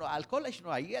no, al college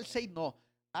no, ahí al 6 no,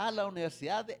 a la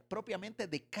universidad propiamente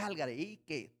de Calgary y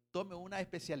que tome una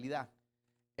especialidad.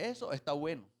 Eso está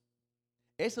bueno.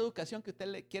 esa educación que usted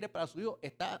le quiere para su hijo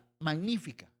está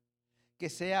magnífica. Que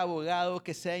sea abogado,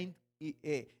 que sea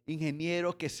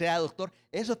ingeniero, que sea doctor.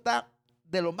 Eso está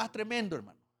de lo más tremendo,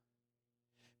 hermano.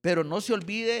 Pero no se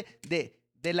olvide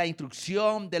de la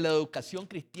instrucción, de la educación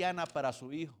cristiana para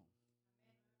su hijo.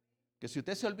 Que si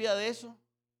usted se olvida de eso,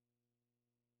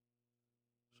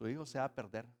 su hijo se va a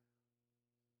perder.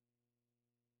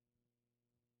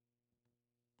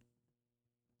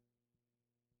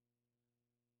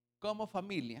 Como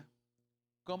familia,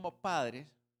 como padres,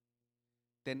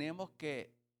 tenemos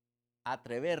que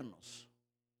atrevernos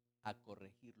a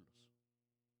corregirlos.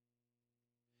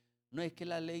 No es que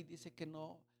la ley dice que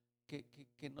no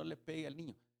le pegue al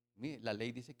niño. Mire, la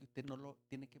ley dice que usted no lo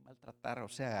tiene que maltratar, o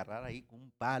sea, agarrar ahí con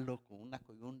un palo, con una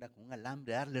coyunda, con un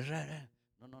alambre, darle rara.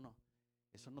 No.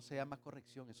 Eso no se llama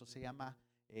corrección, eso se llama,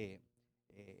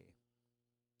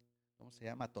 ¿cómo se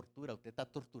llama? Tortura. Usted está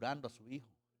torturando a su hijo.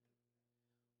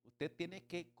 Usted tiene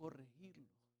que corregirlo.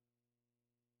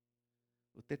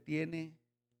 Usted tiene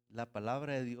la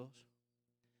palabra de Dios.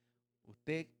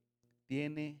 Usted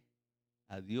tiene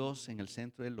a Dios en el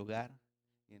centro del hogar.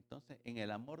 Y entonces, en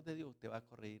el amor de Dios, usted va a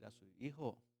corregir a su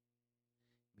hijo.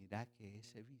 Mira que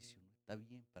ese vicio no está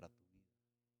bien para tu vida.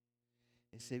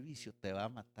 Ese vicio te va a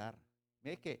matar.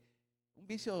 Mira que un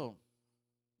vicio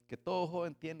que todo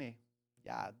joven tiene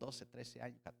ya 12, 13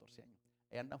 años, 14 años.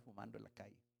 Ahí andan fumando en la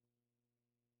calle.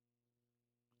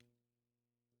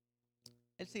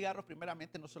 El cigarro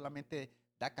primeramente no solamente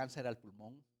da cáncer al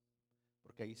pulmón,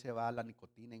 porque ahí se va la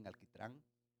nicotina en alquitrán.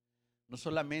 No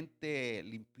solamente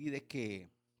le impide que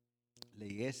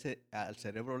al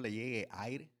cerebro le llegue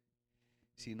aire,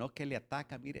 sino que le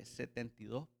ataca, mire,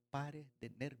 72 pares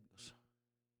de nervios.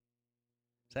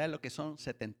 ¿Sabe lo que son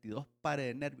 72 pares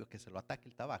de nervios que se lo ataque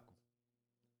el tabaco?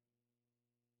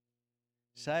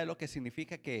 ¿Sabe lo que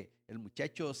significa que el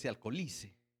muchacho se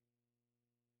alcoholice?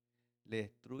 Le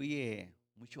destruye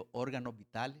muchos órganos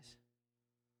vitales,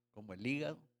 como el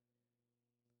hígado,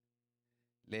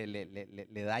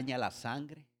 le daña la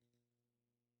sangre.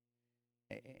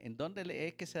 ¿En dónde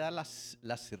es que se da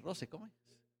la cirrosis? ¿Cómo es?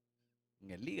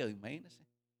 En el hígado, imagínese.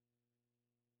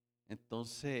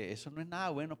 Entonces, eso no es nada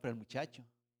bueno para el muchacho.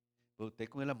 Pero usted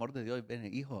con el amor de Dios,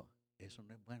 ven, hijo, eso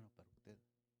no es bueno para usted.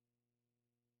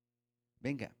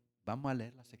 Venga, vamos a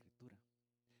leer las escrituras.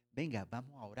 Venga,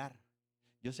 vamos a orar.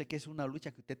 Yo sé que es una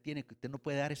lucha que usted tiene, que usted no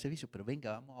puede dar ese vicio, pero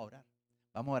venga, vamos a orar.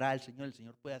 Vamos a orar al Señor, el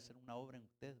Señor puede hacer una obra en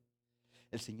usted.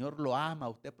 El Señor lo ama a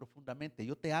usted profundamente.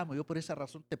 Yo te amo, yo por esa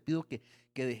razón te pido que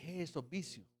dejes esos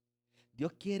vicios.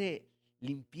 Dios quiere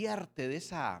limpiarte de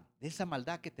esa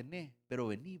maldad que tenés, pero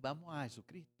vení, vamos a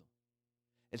Jesucristo.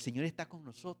 El Señor está con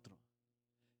nosotros.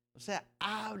 O sea,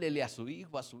 háblele a su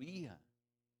hijo, a su hija.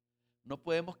 No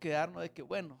podemos quedarnos de que,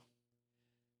 bueno,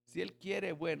 si Él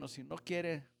quiere, bueno, si no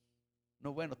quiere,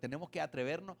 no, bueno, tenemos que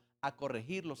atrevernos a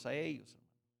corregirlos a ellos,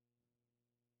 hermano.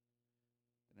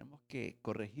 Tenemos que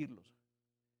corregirlos.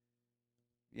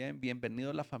 Bien,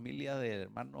 bienvenido a la familia del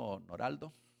hermano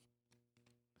Noraldo.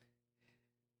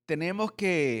 Tenemos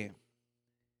que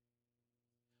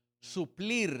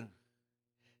suplir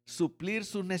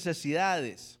sus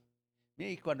necesidades.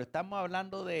 Y cuando estamos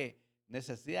hablando de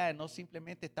necesidades, no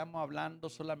simplemente estamos hablando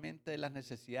solamente de las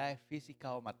necesidades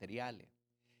físicas o materiales.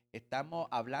 Estamos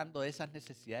hablando de esas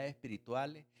necesidades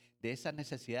espirituales, de esas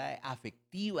necesidades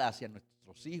afectivas hacia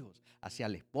nuestros hijos, hacia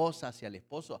la esposa, hacia el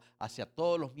esposo, hacia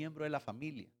todos los miembros de la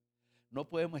familia. No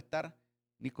podemos estar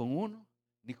ni con uno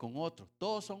ni con otro.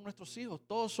 Todos son nuestros hijos,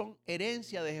 todos son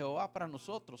herencia de Jehová para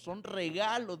nosotros, son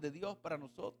regalos de Dios para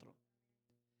nosotros.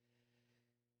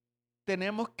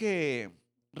 Tenemos que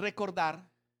recordar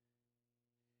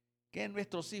que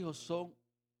nuestros hijos son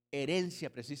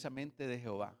herencia precisamente de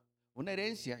Jehová. Una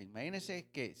herencia, imagínense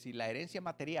que si la herencia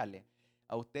material,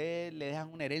 a usted le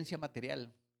dejan una herencia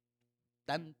material,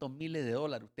 tantos miles de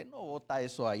dólares, usted no bota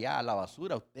eso allá a la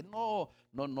basura, usted no,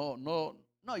 yo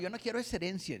no quiero esa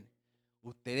herencia.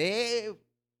 Usted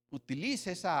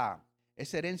utilice esa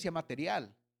herencia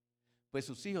material, pues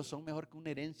sus hijos son mejor que una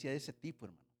herencia de ese tipo,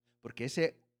 hermano, porque es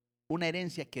una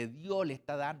herencia que Dios le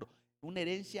está dando, una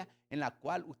herencia en la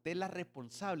cual usted es la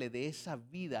responsable de esa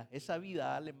vida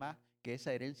vale más que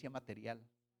esa herencia material.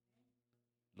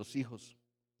 Los hijos.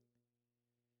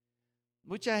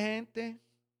 Mucha gente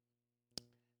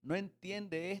no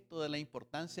entiende esto de la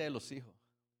importancia de los hijos.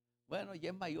 Bueno, ya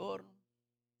es mayor,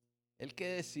 el que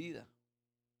decida.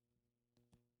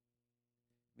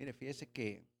 Mire, fíjese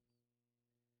que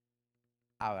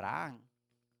Abraham,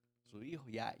 su hijo,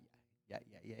 ya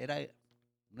era,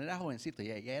 no era jovencito,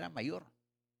 ya era mayor.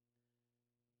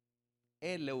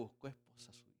 Él le buscó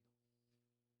esposa a su hijo.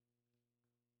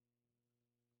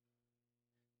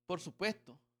 por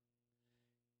supuesto,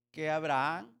 que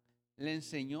Abraham le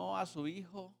enseñó a su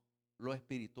hijo lo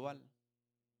espiritual.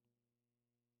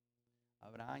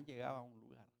 Abraham llegaba a un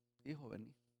lugar. Hijo,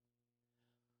 vení.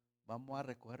 Vamos a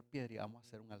recoger piedra y vamos a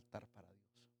hacer un altar para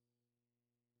Dios.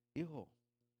 Hijo,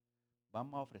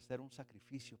 vamos a ofrecer un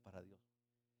sacrificio para Dios.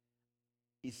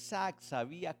 Isaac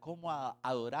sabía cómo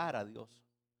adorar a Dios.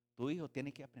 Tu hijo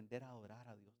tiene que aprender a adorar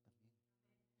a Dios también.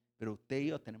 Pero usted y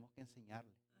yo tenemos que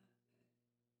enseñarle.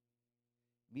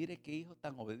 Mire qué hijo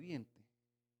tan obediente.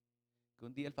 Que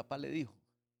un día el papá le dijo,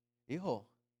 hijo,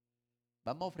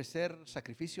 vamos a ofrecer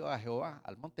sacrificio a Jehová,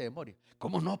 al monte de Moria.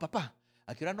 ¿Cómo no, papá?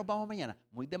 ¿A qué hora nos vamos mañana?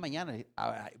 Muy de mañana,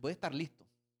 voy a estar listo.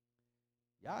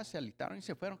 Ya se alistaron y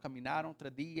se fueron, caminaron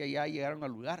 3 días y ya llegaron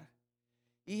al lugar.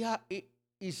 Y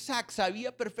Isaac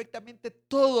sabía perfectamente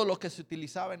todo lo que se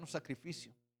utilizaba en los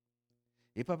sacrificios.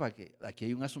 Y papá, que aquí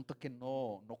hay un asunto que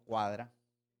no cuadra.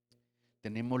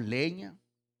 Tenemos leña,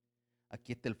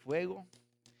 aquí está el fuego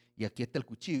y aquí está el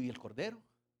cuchillo y el cordero.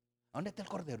 ¿A dónde está el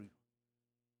cordero, hijo?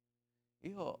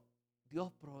 Hijo,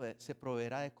 Dios se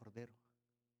proveerá de cordero.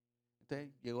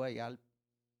 Entonces llegó allá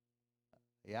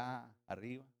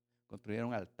arriba, construyeron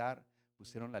un altar,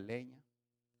 pusieron la leña.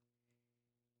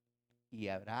 Y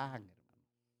Abraham, hermano,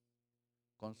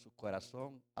 con su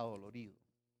corazón adolorido,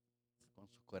 con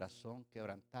su corazón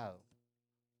quebrantado,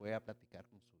 fue a platicar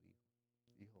con su hijo.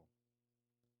 Dijo,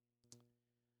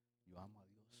 yo amo a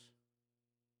Dios.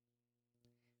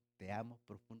 Te amo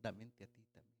profundamente a ti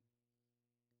también.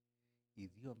 Y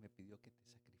Dios me pidió que te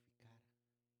sacrificara.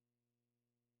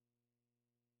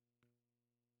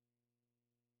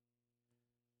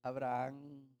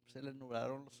 Abraham se le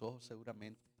nublaron los ojos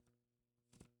seguramente.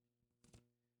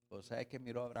 O sea, que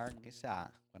miró a Abraham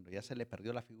cuando ya se le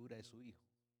perdió la figura de su hijo.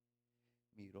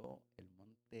 Miró el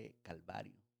monte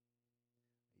Calvario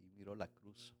y miró la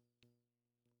cruz.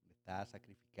 Donde estaba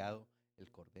sacrificado el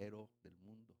cordero del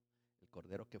mundo, el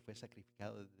cordero que fue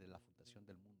sacrificado desde la fundación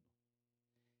del mundo.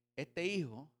 Este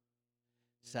hijo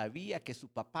sabía que su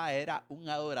papá era un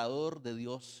adorador de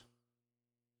Dios.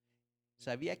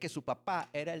 Sabía que su papá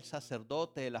era el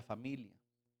sacerdote de la familia.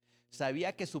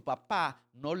 Sabía que su papá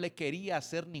no le quería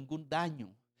hacer ningún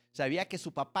daño. Sabía que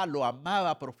su papá lo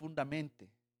amaba profundamente.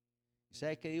 ¿Y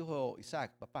sabe qué dijo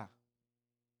Isaac? Papá,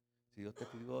 si Dios te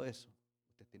pidió eso,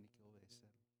 usted tiene que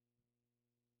obedecerlo.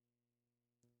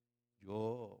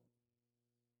 Yo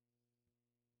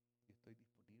estoy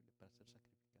disponible para ser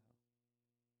sacrificado.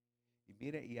 Y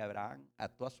mire, y Abraham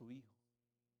ató a su hijo.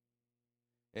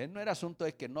 Él no era asunto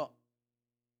de que no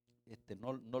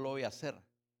lo voy a hacer.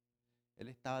 Él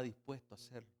estaba dispuesto a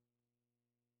hacerlo.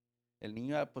 El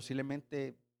niño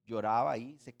posiblemente lloraba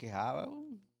ahí, se quejaba.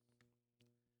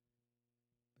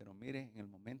 Pero mire, en el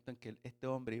momento en que este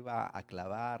hombre iba a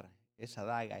clavar esa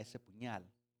daga, ese puñal,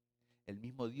 el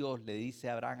mismo Dios le dice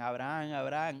a Abraham, Abraham,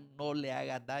 Abraham, no le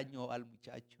hagas daño al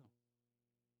muchacho.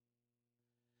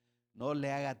 No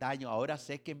le hagas daño. Ahora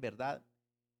sé que en verdad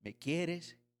me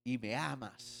quieres y me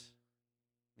amas.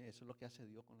 Mire, eso es lo que hace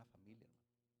Dios con la familia, hermano.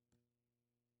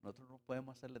 Nosotros no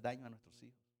podemos hacerle daño a nuestros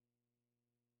hijos.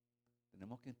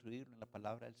 Tenemos que instruirlos en la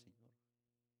palabra del Señor.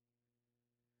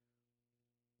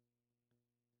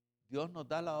 Dios nos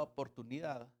da la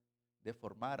oportunidad de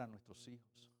formar a nuestros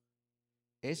hijos.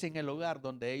 Es en el hogar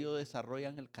donde ellos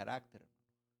desarrollan el carácter.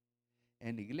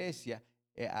 En la iglesia,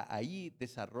 ahí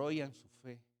desarrollan su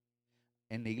fe.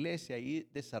 En la iglesia, ahí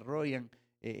desarrollan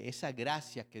esa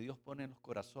gracia que Dios pone en los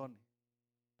corazones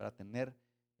para tener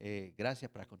gracia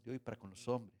para con Dios y para con los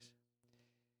hombres.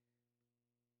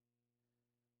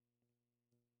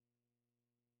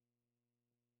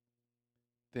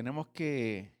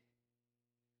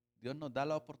 Dios nos da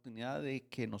la oportunidad de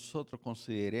que nosotros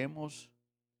consideremos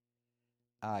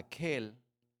a aquel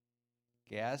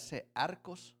que hace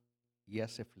arcos y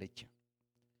hace flecha.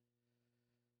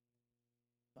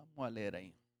 Vamos a leer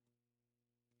ahí.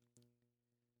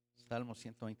 Salmo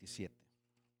 127.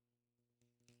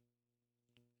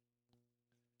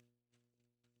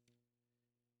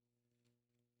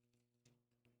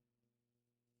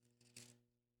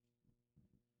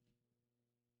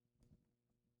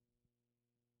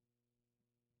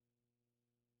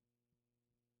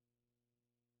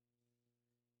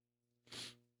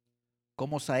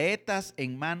 Como saetas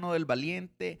en mano del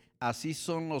valiente, así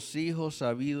son los hijos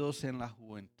sabidos en la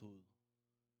juventud.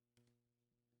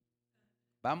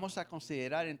 Vamos a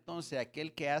considerar entonces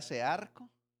aquel que hace arco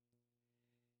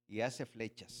y hace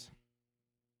flechas.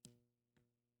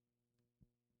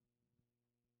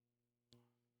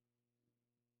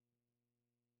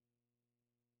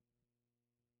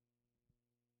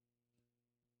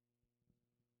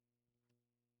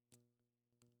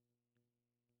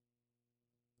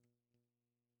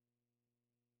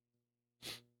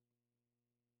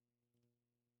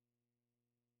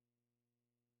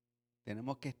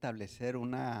 tenemos que establecer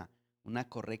una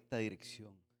correcta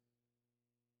dirección.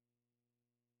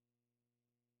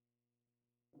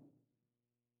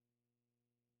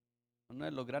 Uno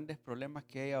de los grandes problemas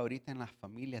que hay ahorita en las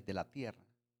familias de la tierra,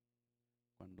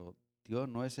 cuando Dios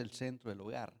no es el centro del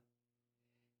hogar,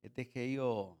 es de que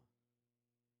ellos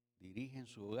dirigen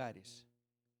sus hogares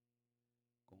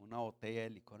con una botella de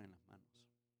licor en las manos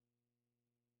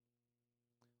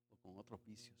o con otros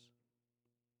vicios.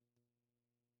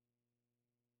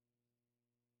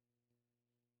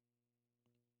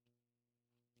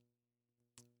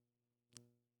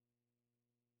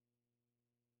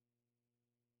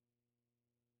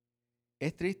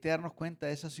 Es triste darnos cuenta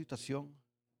de esa situación.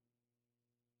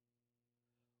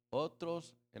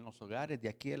 Otros en los hogares de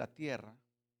aquí de la tierra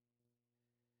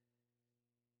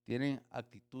tienen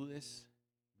actitudes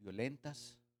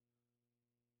violentas,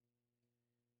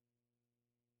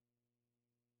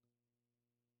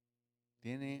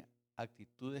 tienen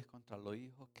actitudes contra los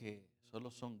hijos que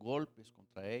solo son golpes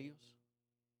contra ellos,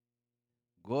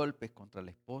 golpes contra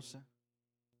la esposa,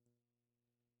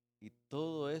 y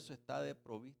todo eso está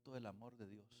desprovisto del amor de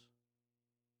Dios.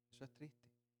 Eso es triste.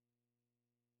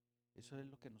 Eso es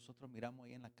lo que nosotros miramos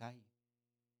ahí en la calle.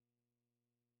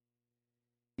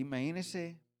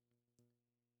 Imagínense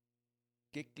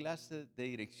qué clase de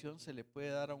dirección se le puede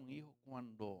dar a un hijo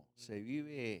cuando se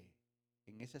vive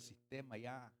en ese sistema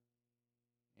ya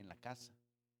en la casa.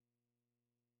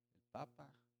 El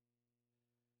papá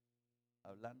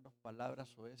hablando palabras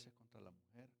soeces contra la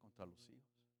mujer, contra los hijos,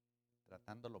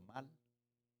 tratándolo mal.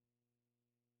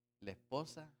 La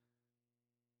esposa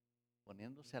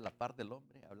poniéndose a la par del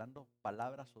hombre, hablando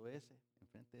palabras soeces en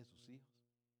frente de sus hijos,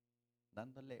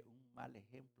 dándole un mal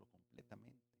ejemplo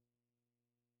completamente.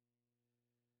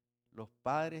 Los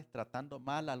padres tratando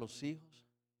mal a los hijos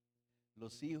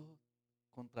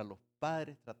contra los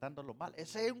padres tratándolo mal.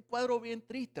 Ese es un cuadro bien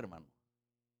triste, hermano.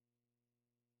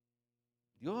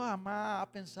 Dios jamás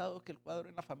ha pensado que el cuadro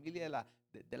en la familia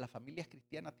de las familias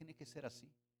cristianas tiene que ser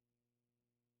así.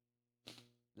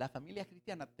 Las familias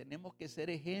cristianas tenemos que ser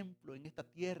ejemplo en esta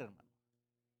tierra, hermano.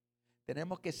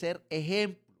 Tenemos que ser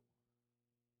ejemplo.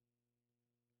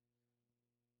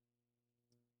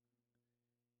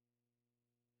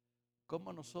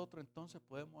 ¿Cómo nosotros entonces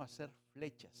podemos hacer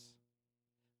flechas?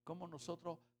 ¿Cómo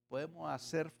nosotros podemos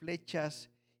hacer flechas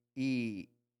y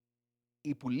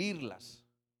pulirlas?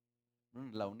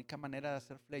 La única manera de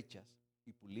hacer flechas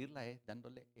y pulirlas es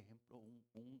dándole ejemplo,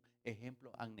 un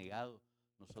ejemplo abnegado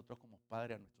nosotros como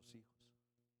padres a nuestros hijos.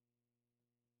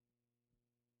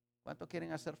 ¿Cuántos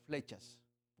quieren hacer flechas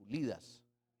pulidas?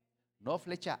 No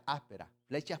flechas ásperas,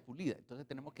 flechas pulidas. Entonces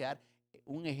tenemos que dar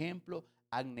un ejemplo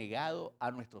abnegado a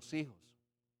nuestros hijos.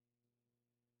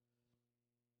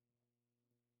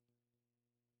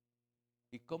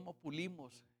 ¿Y cómo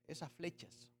pulimos esas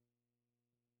flechas?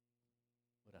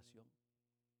 Oración.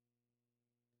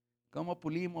 ¿Cómo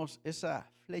pulimos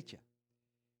esa flecha?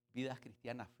 Vidas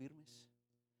cristianas firmes.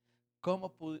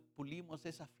 ¿Cómo pulimos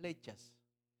esas flechas?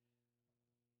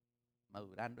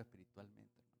 Madurando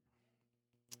espiritualmente, hermano.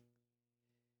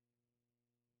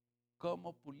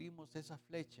 ¿Cómo pulimos esa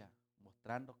flecha?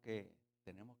 Mostrando que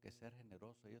tenemos que ser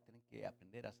generosos. Ellos tienen que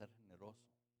aprender a ser generosos.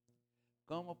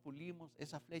 ¿Cómo pulimos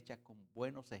esa flecha? Con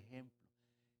buenos ejemplos.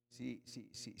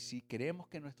 Si queremos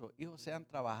que nuestros hijos sean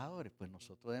trabajadores, pues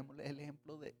nosotros démosles el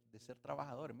ejemplo de ser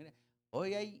trabajadores. Miren,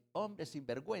 hoy hay hombres sin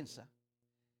vergüenza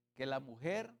que la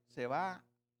mujer se va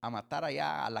a matar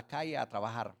allá a la calle a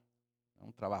trabajar,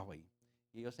 un trabajo ahí.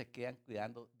 Y ellos se quedan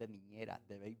cuidando de niñera,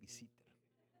 de babysitter.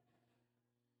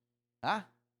 ¿Ah?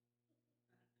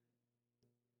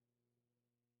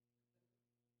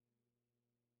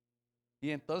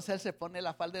 Y entonces él se pone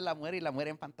la falda de la mujer y la mujer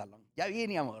en pantalón. Ya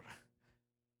viene, amor.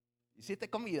 ¿Hiciste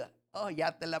comida? Oh,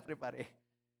 ya te la preparé.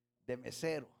 De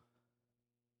mesero.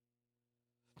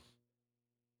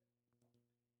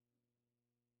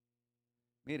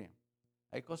 Miren,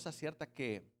 hay cosas ciertas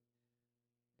que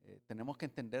tenemos que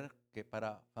entender que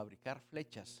para fabricar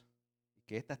flechas y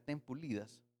que éstas estén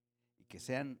pulidas y que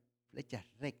sean flechas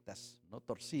rectas, no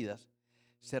torcidas,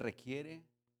 se requiere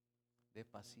de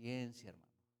paciencia,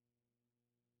 hermano.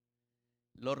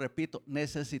 Lo repito,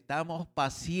 necesitamos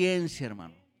paciencia,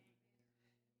 hermano.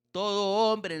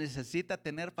 Todo hombre necesita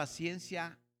tener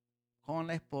paciencia con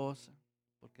la esposa,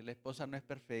 porque la esposa no es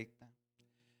perfecta.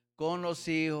 Con los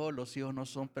hijos no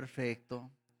son perfectos.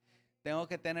 Tengo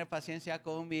que tener paciencia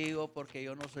conmigo porque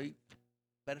yo no soy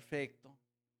perfecto.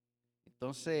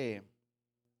 Entonces,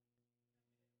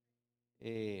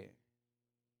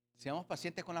 seamos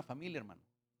pacientes con la familia, hermano.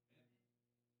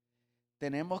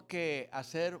 Tenemos que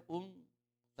hacer un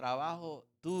trabajo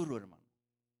duro, hermano.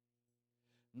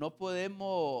 No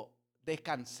podemos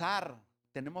descansar.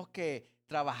 Tenemos que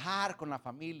trabajar con la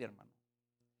familia, hermano.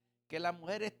 Que la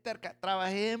mujer es terca.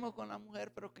 Trabajemos con la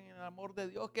mujer, pero que en el amor de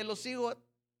Dios. Que los hijos,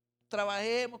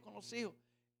 trabajemos con los hijos.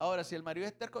 Ahora, si el marido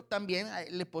es terco, también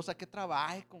la esposa que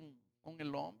trabaje con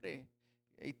el hombre.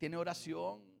 Y tiene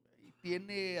oración. Y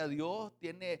tiene a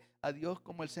Dios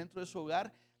como el centro de su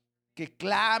hogar. Que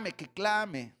clame, que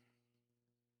clame.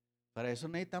 Para eso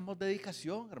necesitamos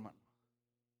dedicación, hermano.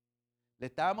 Le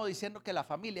estábamos diciendo que la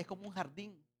familia es como un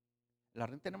jardín. El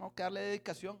jardín tenemos que darle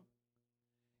dedicación.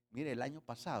 Mire, el año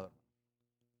pasado, hermano,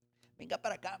 venga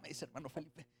para acá, me dice hermano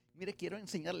Felipe. Mire, quiero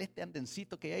enseñarle este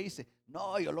andencito que ella hice.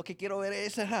 No, yo lo que quiero ver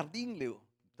es ese jardín, le digo.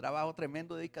 Trabajo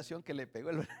tremendo de dedicación que le pegó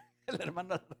el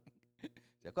hermano.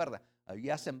 ¿Se acuerda?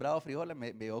 Había sembrado frijoles,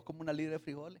 me dio como una libra de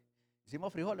frijoles.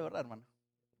 Hicimos frijoles, ¿verdad, hermano?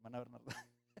 Hermana Bernarda.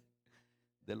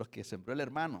 De los que sembró el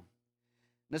hermano.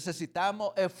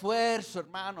 Necesitamos esfuerzo,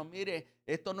 hermano. Mire,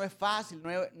 esto no es fácil, no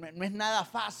es nada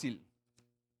fácil.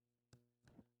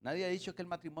 Nadie ha dicho que el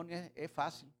matrimonio es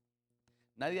fácil.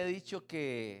 Nadie ha dicho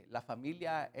que la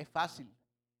familia es fácil.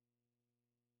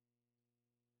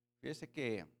 Fíjese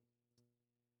que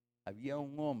había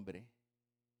un hombre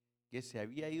que se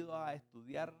había ido a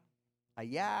estudiar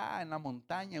allá en la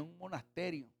montaña, en un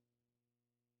monasterio.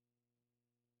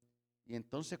 Y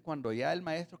entonces cuando ya el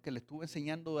maestro que le estuvo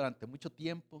enseñando durante mucho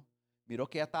tiempo miró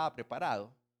que ya estaba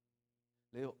preparado,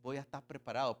 le dijo, voy a estar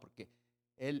preparado porque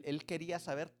él quería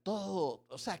saber todo,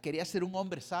 o sea, quería ser un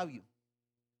hombre sabio.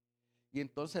 Y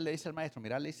entonces le dice al maestro,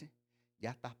 mira, le dice, ya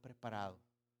estás preparado.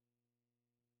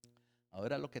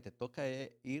 Ahora lo que te toca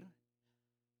es ir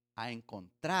a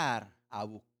encontrar, a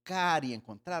buscar y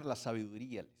encontrar la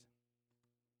sabiduría.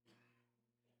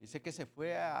 Dice que se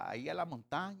fue ahí a la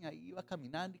montaña, iba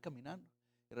caminando y caminando.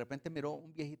 De repente miró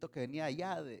un viejito que venía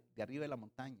allá de arriba de la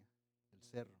montaña, del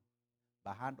cerro,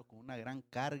 bajando con una gran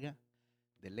carga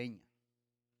de leña,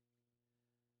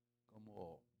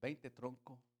 como 20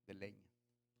 troncos de leña.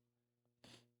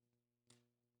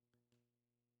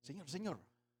 Señor,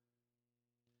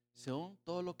 según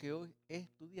todo lo que hoy he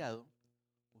estudiado,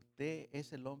 usted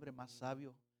es el hombre más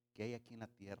sabio que hay aquí en la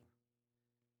tierra.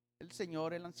 El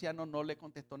señor, el anciano, no le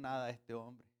contestó nada a este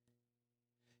hombre.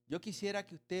 Yo quisiera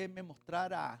que usted me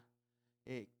mostrara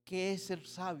qué es ser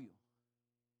sabio.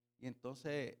 Y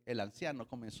entonces el anciano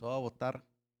comenzó a botar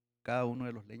cada uno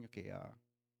de los leños que llevaba.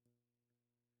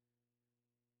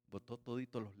 Botó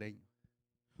toditos los leños.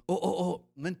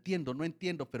 No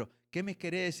entiendo, pero ¿qué me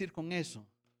quiere decir con eso?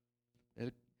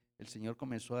 El señor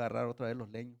comenzó a agarrar otra vez los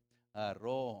leños.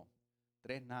 Agarró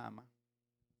 3 nada más.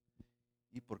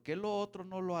 ¿Y por qué lo otro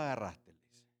no lo agarraste? Le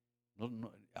dice.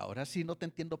 Ahora sí no te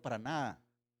entiendo para nada.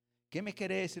 ¿Qué me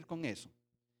quiere decir con eso?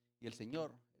 Y el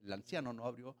señor, el anciano, no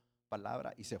abrió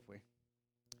palabra y se fue.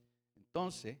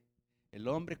 Entonces, el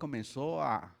hombre comenzó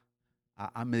a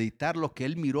meditar lo que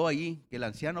él miró ahí, que el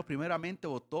anciano primeramente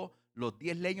botó los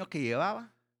 10 leños que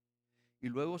llevaba y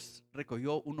luego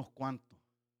recogió unos cuantos.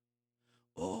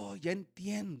 Oh, ya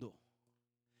entiendo.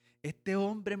 Este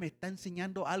hombre me está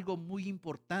enseñando algo muy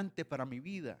importante para mi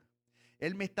vida.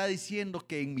 Él me está diciendo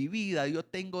que en mi vida yo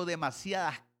tengo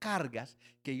demasiadas cargas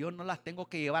que yo no las tengo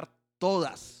que llevar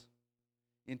todas.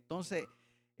 Entonces,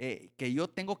 que yo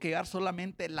tengo que llevar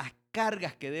solamente las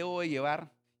cargas que debo de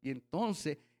llevar. Y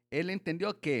entonces, él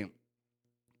entendió que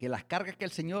las cargas que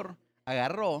el Señor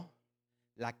agarró,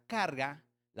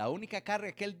 la única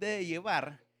carga que él debe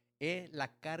llevar es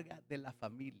la carga de la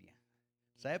familia.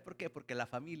 ¿Sabe por qué? Porque la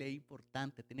familia es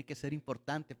importante, tiene que ser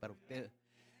importante para usted.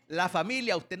 La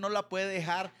familia usted no la puede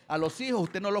dejar a los hijos,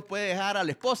 usted no lo puede dejar a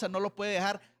la esposa, no lo puede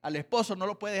dejar al esposo, no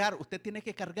lo puede dejar. Usted tiene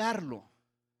que cargarlo.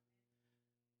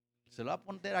 ¿Se lo va a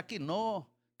poner aquí? No,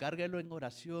 cárguelo en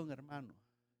oración, hermano.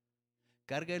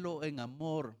 Cárguelo en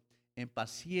amor, en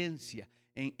paciencia,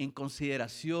 en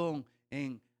consideración,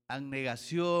 en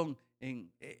abnegación,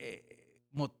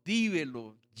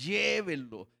 motívelo,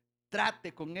 llévelo,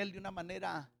 trate con él de una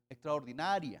manera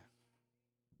extraordinaria.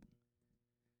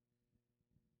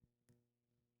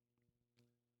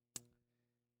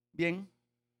 Bien,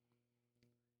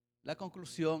 la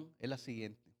conclusión es la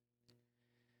siguiente.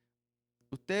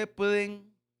 Ustedes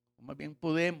pueden, o más bien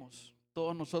podemos,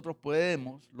 todos nosotros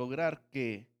podemos lograr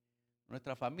que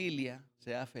nuestra familia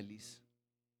sea feliz.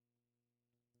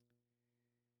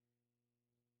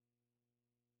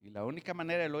 Y la única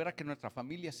manera de lograr que nuestra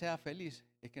familia sea feliz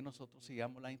es que nosotros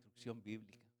sigamos la instrucción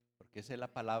bíblica, porque esa es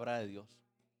la palabra de Dios.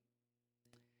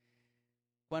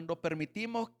 Cuando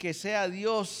permitimos que sea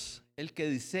Dios el que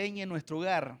diseñe nuestro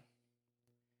hogar,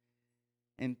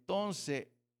 entonces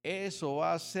eso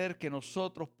va a hacer que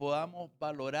nosotros podamos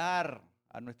valorar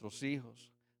a nuestros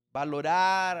hijos,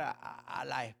 valorar a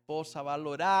la esposa,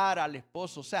 valorar al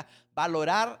esposo, o sea,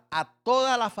 valorar a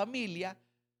toda la familia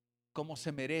como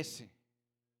se merece.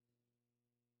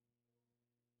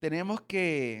 Tenemos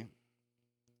que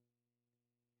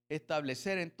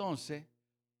establecer entonces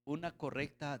una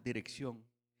correcta dirección.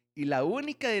 Y la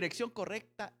única dirección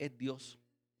correcta es Dios.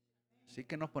 Así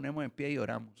que nos ponemos en pie y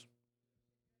oramos.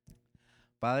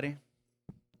 Padre,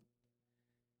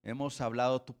 hemos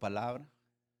hablado tu palabra.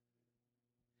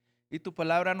 Y tu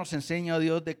palabra nos enseña, oh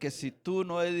Dios, de que si tú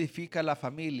no edificas la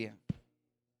familia,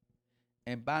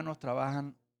 en vano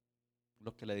trabajan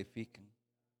los que la edifican.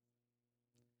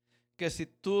 Que si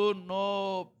tú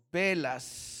no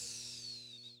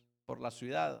velas por la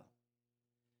ciudad,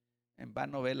 en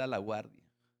vano vela la guardia.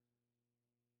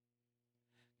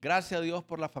 Gracias a Dios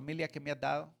por la familia que me has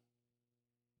dado.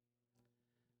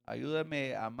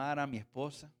 Ayúdame a amar a mi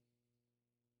esposa,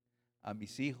 a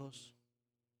mis hijos,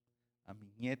 a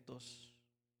mis nietos,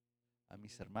 a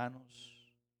mis hermanos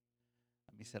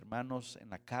en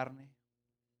la carne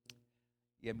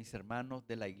y a mis hermanos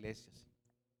de la iglesia, Señor.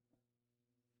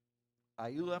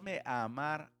 Ayúdame a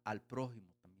amar al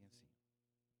prójimo también, Señor.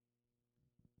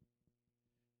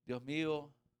 Dios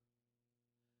mío,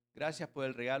 gracias por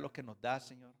el regalo que nos da,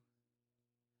 Señor.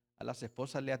 A las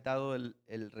esposas le has dado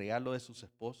el regalo de sus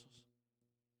esposos.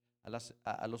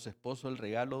 A los esposos el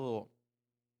regalo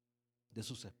de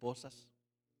sus esposas.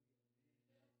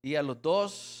 Y a los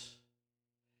dos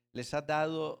les has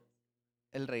dado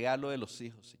el regalo de los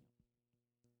hijos, Señor.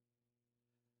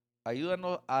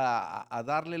 Ayúdanos a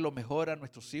darle lo mejor a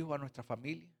nuestros hijos, a nuestra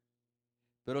familia,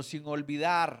 pero sin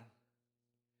olvidar,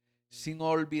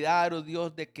 oh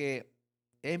Dios, de que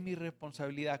es mi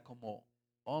responsabilidad como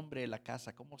hombre de la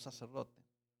casa, como sacerdote,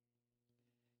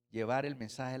 llevar el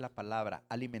mensaje de la palabra,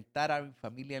 alimentar a mi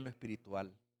familia en lo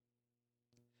espiritual.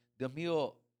 Dios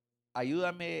mío,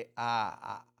 ayúdame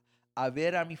a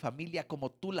ver a mi familia como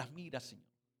tú las miras, Señor.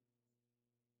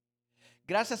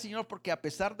 Gracias, Señor, porque a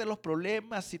pesar de los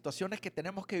problemas, situaciones que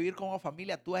tenemos que vivir como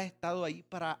familia, tú has estado ahí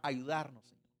para ayudarnos,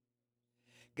 Señor.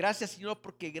 Gracias, Señor,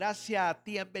 porque gracias a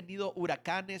ti han venido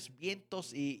huracanes,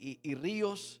 vientos y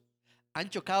ríos. Han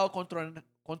chocado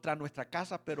contra nuestra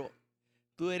casa, pero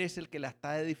tú eres el que la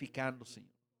está edificando,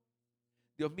 Señor.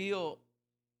 Dios mío,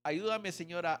 ayúdame,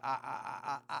 Señor,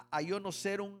 a yo no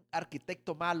ser un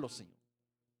arquitecto malo, Señor.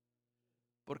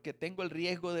 Porque tengo el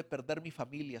riesgo de perder mi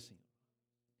familia, Señor.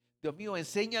 Dios mío,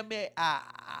 enséñame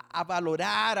a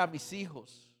valorar a mis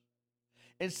hijos.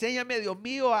 Enséñame, Dios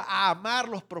mío, a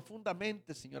amarlos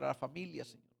profundamente, Señor, a la familia,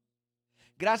 Señor.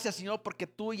 Gracias, Señor, porque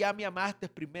tú ya me amaste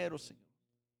primero, Señor.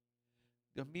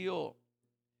 Dios mío,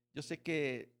 yo sé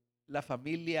que la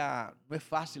familia no es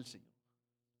fácil, Señor.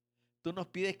 Tú nos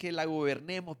pides que la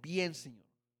gobernemos bien, Señor.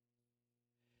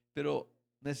 Pero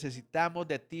necesitamos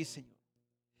de ti, Señor.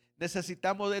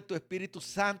 Necesitamos de tu Espíritu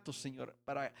Santo, Señor,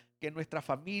 para que nuestra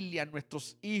familia,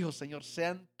 nuestros hijos, Señor,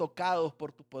 sean tocados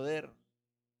por tu poder.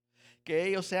 Que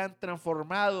ellos sean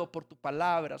transformados por tu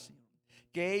palabra, Señor.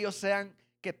 Que ellos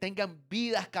que tengan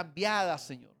vidas cambiadas,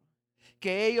 Señor.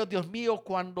 Que ellos, Dios mío,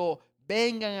 cuando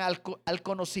vengan al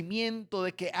conocimiento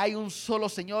de que hay un solo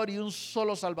Señor y un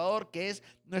solo Salvador, que es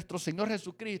nuestro Señor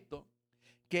Jesucristo,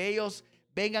 que ellos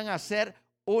vengan a ser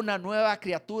una nueva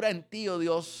criatura en ti, oh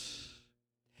Dios.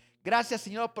 Gracias,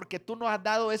 Señor, porque tú nos has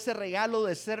dado ese regalo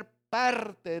de ser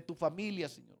parte de tu familia,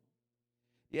 Señor.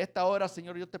 Y a esta hora,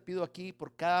 Señor, yo te pido aquí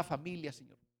por cada familia,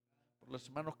 Señor. Por los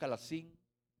hermanos Calacín,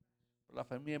 por la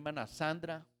familia hermana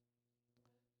Sandra,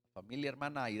 la familia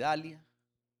hermana Idalia,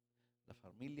 la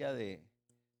familia de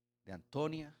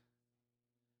Antonia,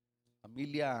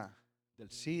 familia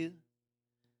del Cid,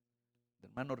 del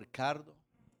hermano Ricardo,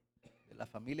 de la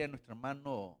familia de nuestro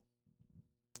hermano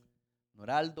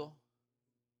Noraldo,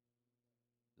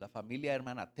 la familia de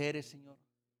hermana Tere, Señor,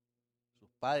 sus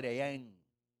padres allá en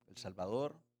El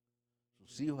Salvador,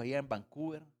 sus hijos allá en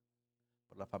Vancouver,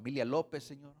 por la familia López,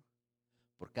 Señor,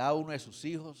 por cada uno de sus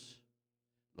hijos,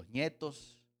 los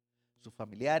nietos, sus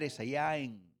familiares allá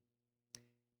en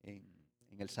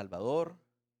El Salvador,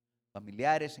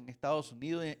 familiares en Estados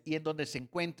Unidos y en donde se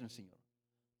encuentren, Señor,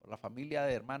 por la familia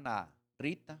de hermana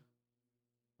Rita,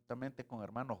 justamente con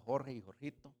hermanos Jorge y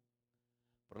Jorgito,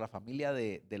 por la familia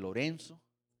de Lorenzo.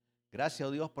 Gracias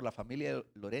a Dios por la familia de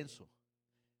Lorenzo.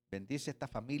 Bendice esta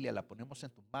familia, la ponemos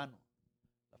en tus manos.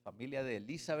 La familia de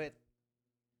Elizabeth,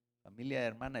 familia de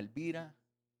hermana Elvira,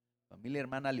 familia de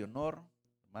hermana Leonor,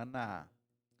 hermana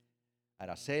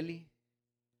Araceli,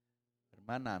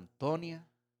 hermana Antonia,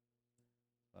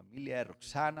 familia de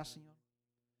Roxana, Señor.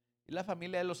 Y la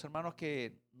familia de los hermanos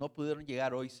que no pudieron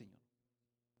llegar hoy, Señor.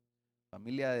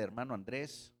 Familia de hermano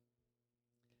Andrés,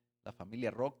 la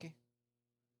familia Roque,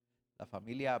 la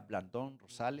familia Blandón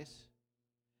Rosales,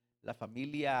 la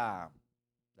familia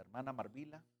la hermana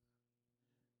Marvila,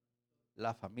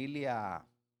 la familia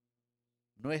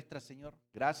nuestra, Señor.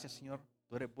 Gracias, Señor.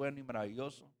 Tú eres bueno y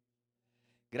maravilloso.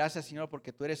 Gracias, Señor,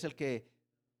 porque tú eres el que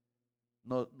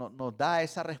nos da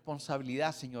esa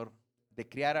responsabilidad, Señor, de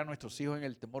criar a nuestros hijos en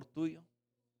el temor tuyo,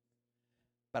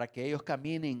 para que ellos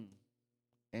caminen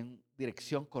en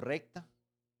dirección correcta.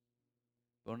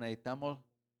 Pero necesitamos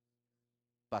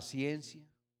paciencia,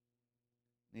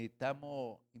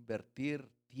 necesitamos invertir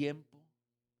tiempo,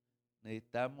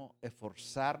 necesitamos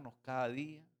esforzarnos cada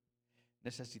día,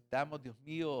 necesitamos, Dios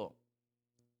mío,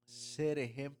 ser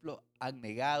ejemplos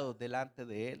abnegados delante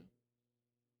de Él.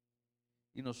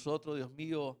 Y nosotros, Dios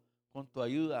mío, con tu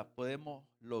ayuda podemos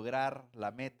lograr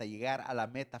la meta, llegar a la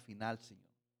meta final, Señor.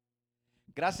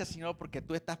 Gracias, Señor, porque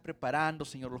tú estás preparando,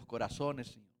 Señor, los corazones,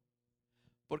 Señor.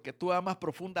 Porque tú amas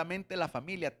profundamente la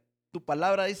familia. Tu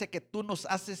palabra dice que tú nos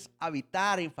haces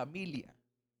habitar en familia.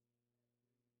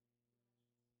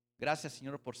 Gracias,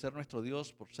 Señor, por ser nuestro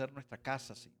Dios, por ser nuestra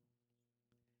casa, Señor.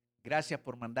 Gracias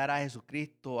por mandar a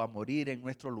Jesucristo a morir en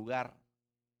nuestro lugar.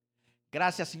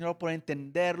 Gracias, Señor, por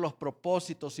entender los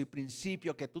propósitos y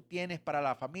principios que tú tienes para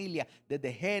la familia,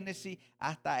 desde Génesis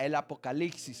hasta el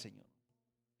Apocalipsis, Señor.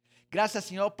 Gracias,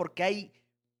 Señor, porque hay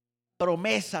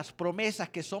promesas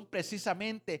que son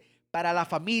precisamente para la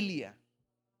familia.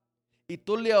 Y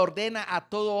tú le ordenas a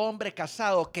todo hombre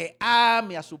casado que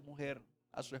ame a su mujer,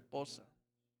 a su esposa.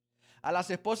 A las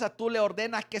esposas tú le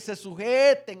ordenas que se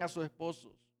sujeten a sus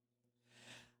esposos.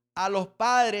 A los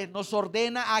padres nos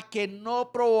ordena a que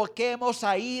no provoquemos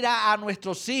a ira a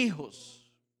nuestros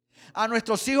hijos. A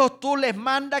nuestros hijos tú les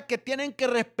mandas que tienen que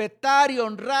respetar y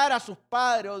honrar a sus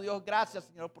padres. Oh Dios, gracias,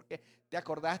 Señor, porque te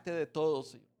acordaste de todo,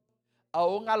 Señor.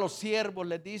 Aún a los siervos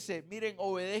les dice, miren,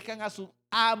 obedezcan a sus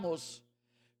amos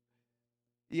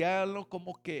y háganlo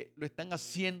como que lo están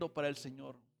haciendo para el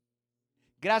Señor.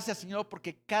 Gracias, Señor,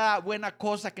 porque cada buena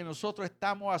cosa que nosotros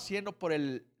estamos haciendo por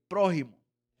el prójimo,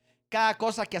 cada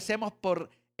cosa que hacemos por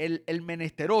el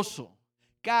menesteroso,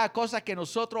 cada cosa que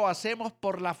nosotros hacemos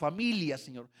por la familia,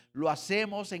 Señor, lo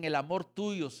hacemos en el amor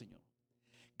tuyo, Señor.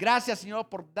 Gracias, Señor,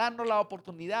 por darnos la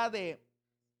oportunidad de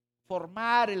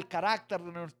formar el carácter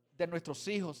de nuestros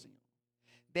hijos, Señor.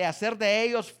 De hacer de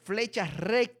ellos flechas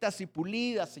rectas y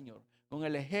pulidas, Señor, con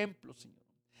el ejemplo, Señor.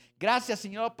 Gracias,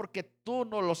 Señor, porque tú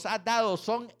nos los has dado,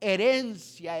 son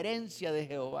herencia de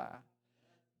Jehová.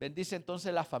 Bendice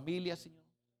entonces la familia, Señor.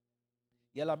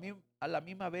 Y a la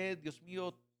misma vez, Dios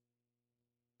mío,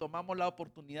 tomamos la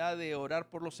oportunidad de orar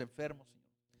por los enfermos, Señor.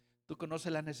 Tú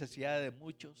conoces las necesidades de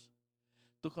muchos.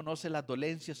 Tú conoces las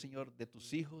dolencias, Señor, de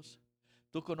tus hijos.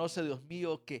 Tú conoces, Dios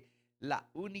mío, que la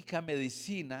única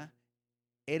medicina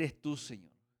eres tú,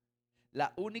 Señor.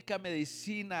 La única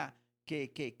medicina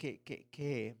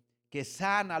que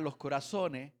sana los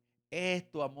corazones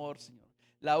es tu amor, Señor.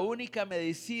 La única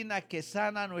medicina que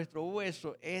sana nuestro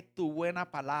hueso es tu buena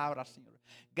palabra, Señor.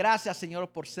 Gracias,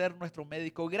 Señor, por ser nuestro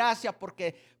médico. Gracias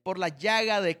porque por la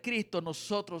llaga de Cristo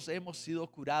nosotros hemos sido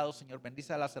curados, Señor.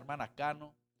 Bendice a las hermanas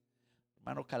Cano,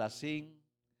 hermano Calacín,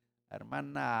 a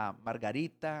hermana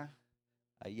Margarita,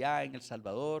 allá en El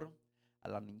Salvador, a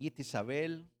la niñita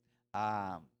Isabel,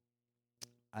 a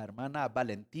hermana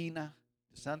Valentina,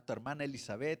 Santa hermana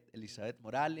Elizabeth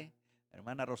Morales,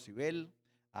 hermana Rosibel,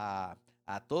 a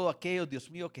todos aquellos, Dios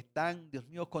mío, que están, Dios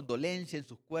mío, con dolencia en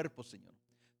sus cuerpos, Señor.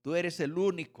 Tú eres el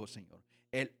único, Señor,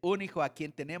 el único a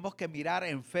quien tenemos que mirar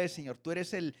en fe, Señor. Tú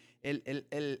eres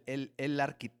el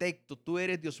arquitecto, tú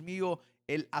eres, Dios mío,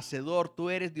 el hacedor, tú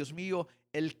eres, Dios mío,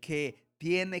 el que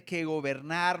tiene que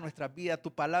gobernar nuestra vida.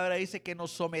 Tu palabra dice que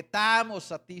nos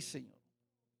sometamos a ti, Señor.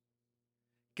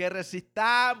 Que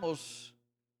resistamos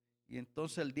y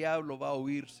entonces el diablo va a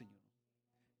huir, Señor.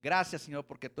 Gracias, Señor,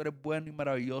 porque tú eres bueno y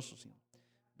maravilloso, Señor.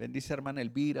 Bendice a hermana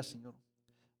Elvira, Señor,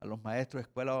 a los maestros de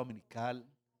escuela dominical,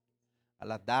 a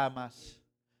las damas,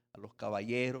 a los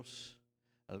caballeros,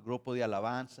 al grupo de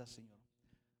alabanza, Señor,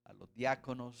 a los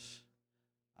diáconos,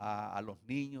 a los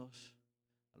niños,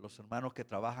 a los hermanos que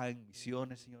trabajan en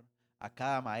misiones, Señor, a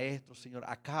cada maestro, Señor,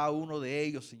 a cada uno de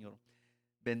ellos, Señor.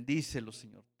 Bendícelo,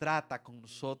 Señor. Trata con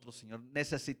nosotros, Señor.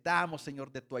 Necesitamos,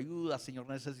 Señor, de tu ayuda, Señor.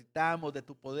 Necesitamos de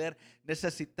tu poder.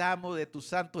 Necesitamos de tu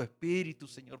Santo Espíritu,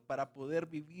 Señor, para poder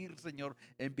vivir, Señor,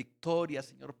 en victoria,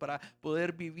 Señor, para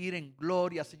poder vivir en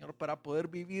gloria, Señor, para poder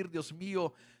vivir, Dios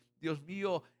mío,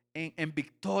 en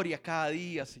victoria cada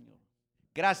día, Señor.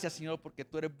 Gracias, Señor, porque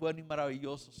tú eres bueno y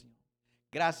maravilloso, Señor.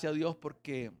 Gracias, Dios,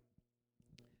 porque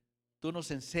tú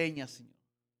nos enseñas, Señor,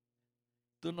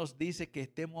 Tú nos dices que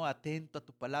estemos atentos a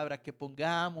tu palabra, que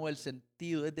pongamos el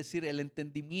sentido, es decir, el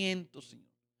entendimiento, Señor,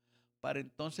 para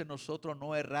entonces nosotros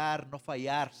no errar, no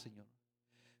fallar, Señor.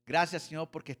 Gracias, Señor,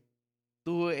 porque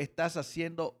tú estás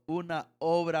haciendo una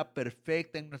obra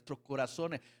perfecta en nuestros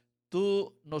corazones.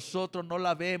 Nosotros no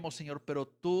la vemos, Señor, pero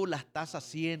tú la estás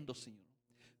haciendo, Señor.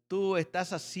 Tú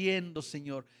estás haciendo,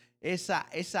 Señor, esa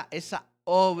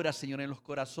obra, Señor, en los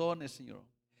corazones, Señor.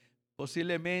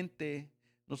 Posiblemente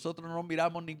nosotros no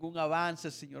miramos ningún avance,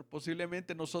 Señor.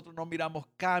 Posiblemente nosotros no miramos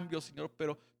cambios, Señor,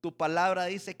 pero tu palabra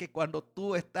dice que cuando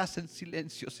tú estás en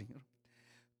silencio, Señor,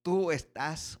 tú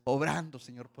estás obrando,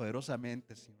 Señor,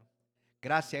 poderosamente, Señor.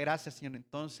 Gracias, Señor.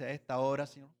 Entonces, a esta hora,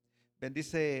 Señor,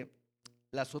 bendice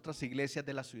las otras iglesias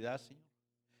de la ciudad, Señor.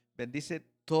 Bendice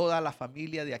toda la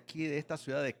familia de aquí, de esta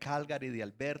ciudad de Calgary, de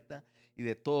Alberta y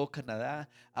de todo Canadá.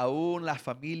 Aún las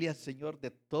familias, Señor,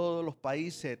 de todos los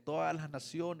países, de todas las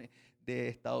naciones, de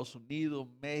Estados Unidos,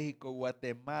 México,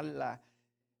 Guatemala,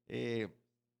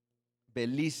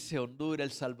 Belice, Honduras,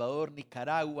 El Salvador,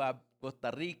 Nicaragua,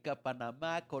 Costa Rica,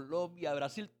 Panamá, Colombia,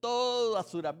 Brasil, toda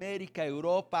Sudamérica,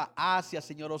 Europa, Asia,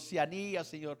 Señor, Oceanía,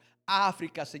 Señor,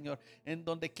 África, Señor, en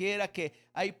donde quiera que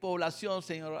hay población,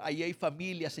 Señor, ahí hay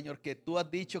familia, Señor, que tú has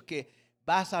dicho que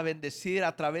vas a bendecir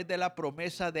a través de la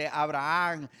promesa de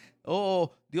Abraham.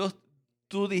 Oh, Dios,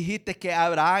 tú dijiste que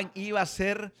Abraham iba a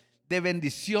ser de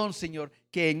bendición, Señor,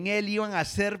 que en él iban a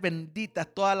ser benditas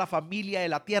toda la familia de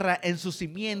la tierra en su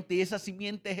simiente, y esa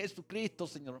simiente es Jesucristo,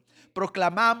 Señor.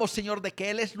 Proclamamos, Señor, de que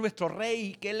Él es nuestro Rey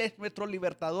y que Él es nuestro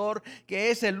libertador,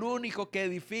 que es el único que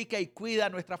edifica y cuida a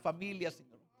nuestra familia,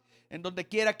 Señor. En donde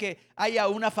quiera que haya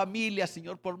una familia,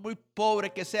 Señor, por muy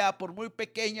pobre que sea, por muy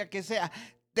pequeña que sea,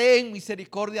 ten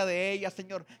misericordia de ella,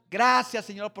 Señor. Gracias,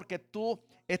 Señor, porque tú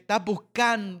estás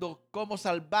buscando cómo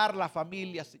salvar la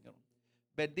familia, Señor.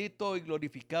 Bendito y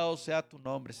glorificado sea tu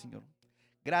nombre, Señor.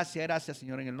 Gracias,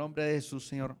 Señor, en el nombre de Jesús,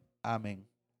 Señor. Amén.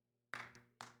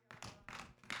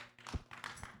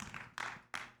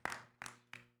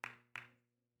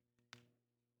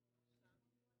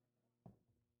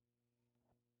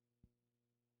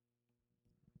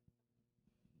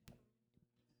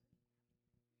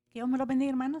 Que Dios me lo bendiga,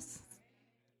 hermanos.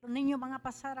 Los niños van a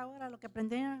pasar ahora a lo que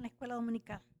aprendieron en la escuela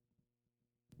dominical.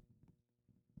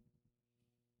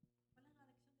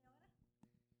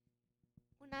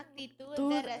 Una actitud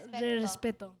Actitud de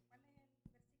respeto.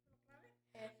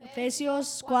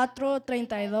 Efesios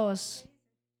 4:32.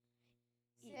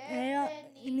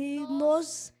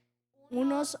 Unidnos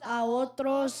unos a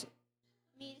otros,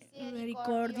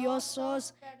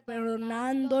 misericordiosos,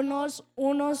 perdonándonos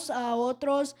unos a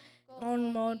otros,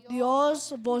 como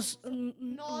Dios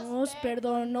nos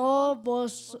perdonó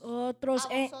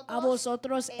a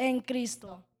vosotros en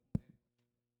Cristo.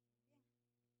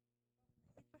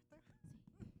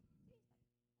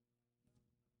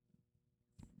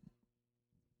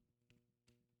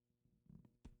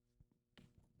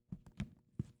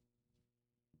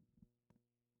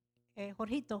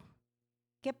 Jorgito,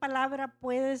 ¿qué palabra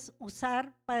puedes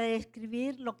usar para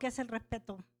describir lo que es el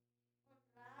respeto?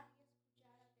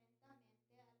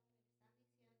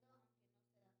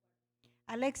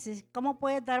 Alexis, ¿cómo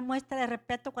puedes dar muestra de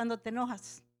respeto cuando te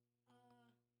enojas?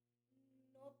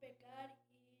 No pecar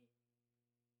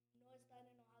y no estar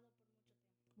enojado por mucho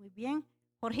tiempo. Muy bien.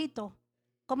 Jorgito,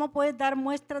 ¿cómo puedes dar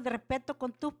muestra de respeto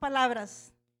con tus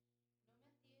palabras?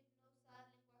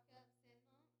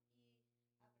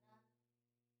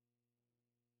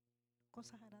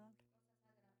 Cosas agradables.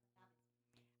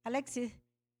 Alexis,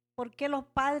 ¿por qué los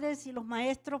padres y los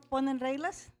maestros ponen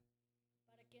reglas?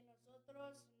 Para que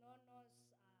nosotros no nos,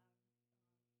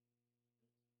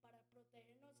 para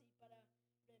protegernos y para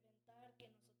preventar que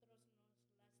nosotros nos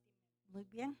lastimemos. Muy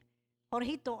bien.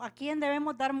 Jorgito, ¿a quién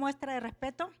debemos dar muestra de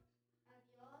respeto? A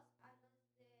Dios, a los de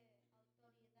autoridad, a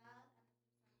nuestros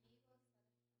amigos,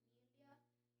 a la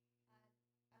familia,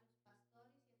 a los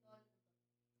pastores y a todo el mundo.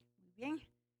 Muy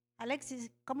bien.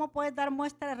 Alexis, ¿cómo puedes dar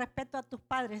muestra de respeto a tus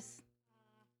padres?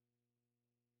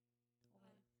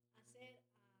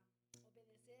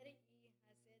 Obedecer y hacer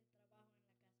trabajo en la casa.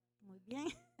 Muy bien.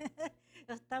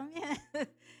 Está bien.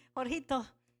 Jorgito,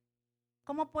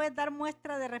 ¿cómo puedes dar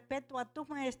muestra de respeto a tus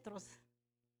maestros?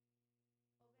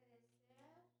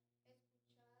 Obedecer,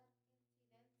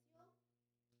 escuchar en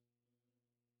silencio.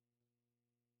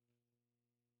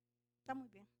 Está muy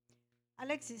bien.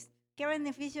 Alexis, ¿qué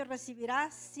beneficio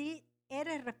recibirás si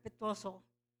eres respetuoso?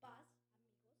 Paz,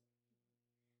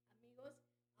 amigos,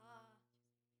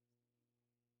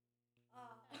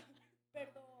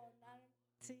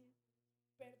 Sí.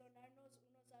 perdonarnos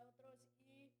unos a otros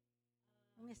y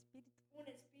Un espíritu. un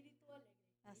espíritu alegre.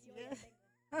 Así Y yo ya es. tengo.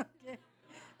 Ok.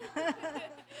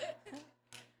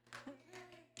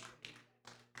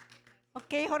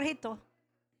 Ok, Jorgito.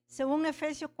 Según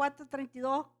Efesios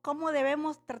 4:32, ¿cómo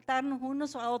debemos tratarnos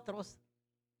unos a otros?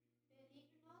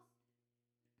 Benignos,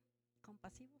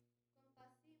 Compasivos,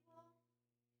 compasivos,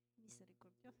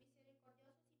 misericordiosos.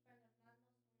 misericordiosos y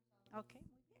perdonarnos unos a otros. Ok,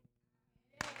 muy bien.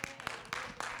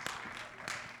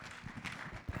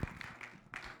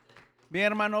 Bien,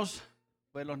 hermanos,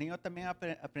 pues los niños también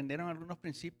aprendieron algunos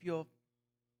principios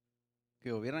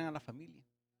que gobiernan a la familia.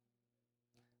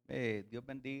 Dios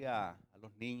bendiga a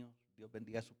los niños, Dios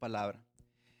bendiga su palabra.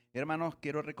 Hermanos,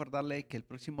 quiero recordarles que el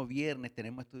próximo viernes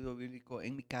tenemos estudio bíblico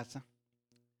en mi casa.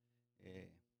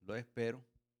 Lo espero.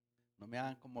 No me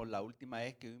hagan como la última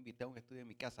vez que yo invité a un estudio en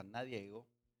mi casa, nadie llegó.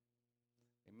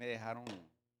 Me dejaron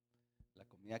la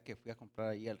comida que fui a comprar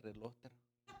ahí al Red Lobster.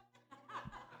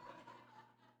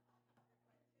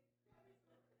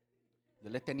 Yo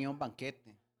les tenía un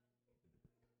banquete.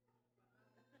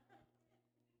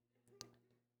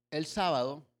 El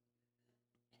sábado,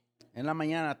 en la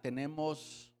mañana,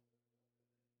 tenemos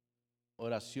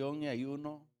oración y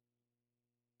ayuno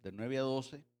de 9 a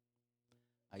 12.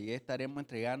 Ahí estaremos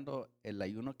entregando el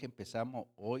ayuno que empezamos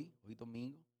hoy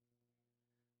domingo.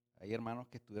 Hay hermanos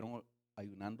que estuvieron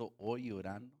ayunando hoy y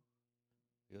orando.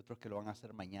 Hay otros que lo van a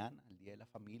hacer mañana, el Día de la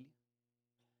Familia.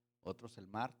 Otros el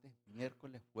martes,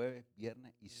 miércoles, jueves,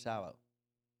 viernes y sábado.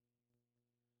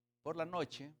 Por la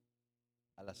noche,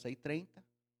 a las 6:30,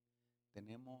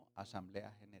 tenemos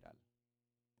asamblea general.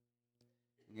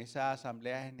 En esa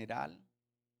asamblea general,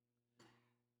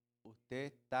 usted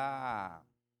está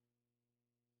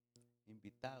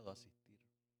invitado a asistir.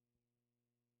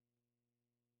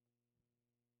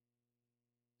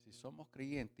 Si somos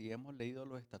creyentes y hemos leído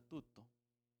los estatutos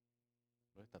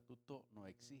nos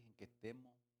exigen que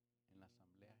estemos en la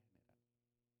asamblea general.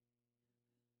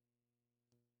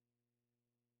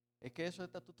 Es que esos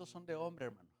estatutos son de hombre,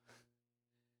 hermano.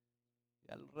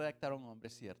 Ya lo redactaron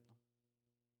hombres, cierto.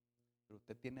 Pero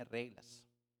usted tiene reglas.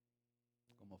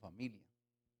 Como familia,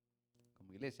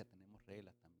 como iglesia tenemos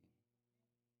reglas también.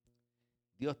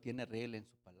 Dios tiene reglas en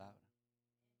su palabra.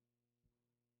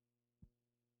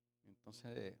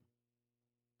 Entonces,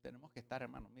 tenemos que estar,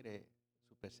 hermano. Mire,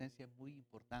 su presencia es muy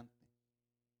importante.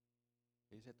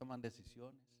 Ahí se toman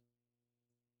decisiones.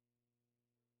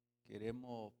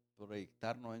 Queremos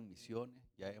proyectarnos en misiones.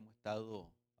 Ya hemos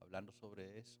estado hablando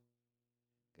sobre eso.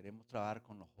 Queremos trabajar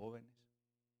con los jóvenes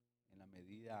en la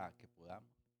medida que podamos.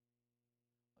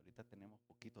 Ahorita tenemos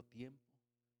poquito tiempo,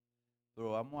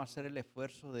 pero vamos a hacer el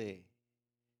esfuerzo de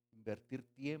invertir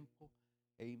tiempo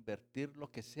e invertir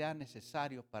lo que sea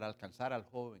necesario para alcanzar al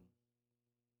joven.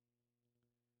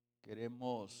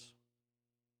 Queremos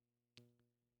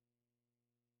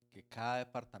que cada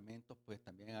departamento pues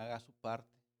también haga su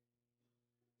parte.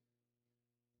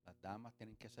 Las damas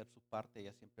tienen que hacer su parte,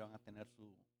 ellas siempre van a tener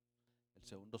el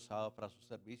segundo sábado para su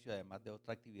servicio, además de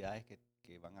otras actividades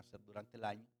que van a hacer durante el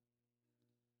año.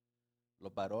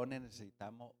 Los varones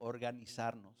necesitamos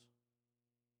organizarnos.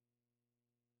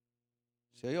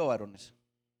 ¿Se oyó, varones?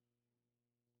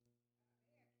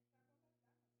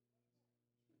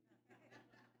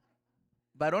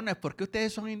 Varones, ¿por qué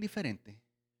ustedes son indiferentes?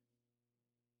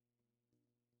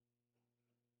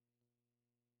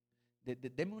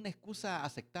 Deme una excusa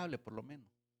aceptable, por lo menos.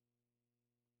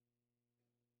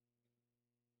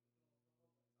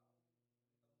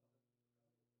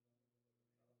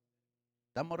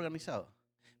 ¿Estamos organizados?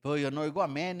 Pero yo no oigo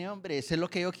amén, hombre. Eso es lo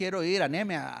que yo quiero oír.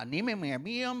 Anímeme a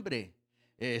mí, hombre.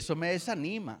 Eso me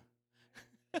desanima.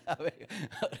 A ver,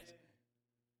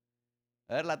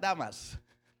 las damas.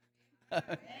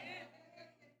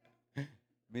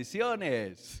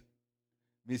 Misiones.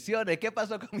 Misiones. ¿Qué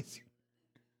pasó con misiones?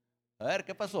 A ver,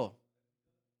 ¿qué pasó?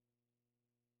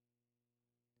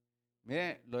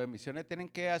 Mire, los de misiones tienen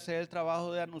que hacer el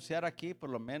trabajo de anunciar aquí por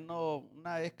lo menos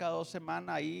una vez cada 2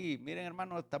 semanas ahí. Miren,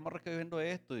 hermano, estamos recogiendo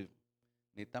esto y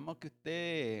necesitamos que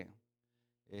usted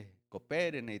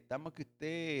coopere, necesitamos que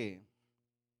usted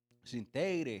se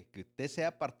integre, que usted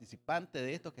sea participante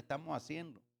de esto que estamos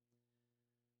haciendo.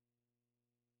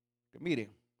 Que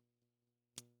mire,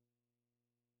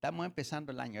 estamos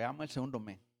empezando el año, llevamos el segundo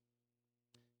mes.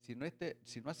 Si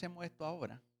no hacemos esto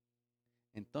ahora,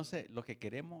 entonces lo que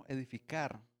queremos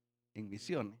edificar en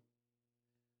misiones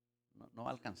no va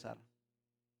a alcanzar.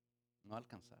 No va a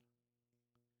alcanzar.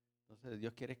 Entonces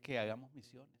Dios quiere que hagamos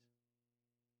misiones.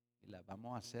 Y las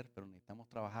vamos a hacer, pero necesitamos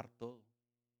trabajar todos.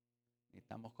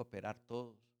 Necesitamos cooperar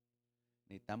todos.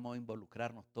 Necesitamos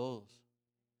involucrarnos todos.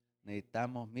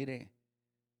 Necesitamos, mire,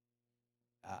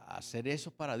 hacer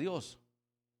eso para Dios.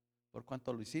 Por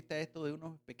cuanto lo hiciste esto de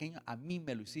unos pequeños, a mí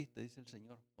me lo hiciste, dice el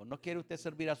Señor. ¿O no quiere usted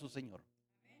servir a su Señor?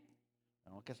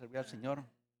 Tenemos que servir al Señor.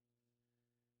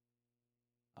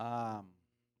 Ah,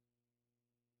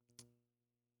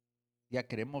 ya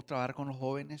queremos trabajar con los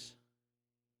jóvenes.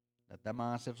 Las damas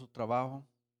van a hacer su trabajo.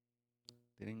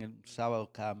 Tienen un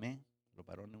sábado cada mes. Los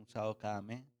varones un sábado cada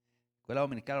mes. Escuela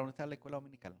dominical, ¿dónde está la escuela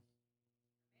dominical?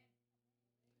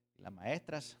 Las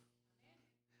maestras.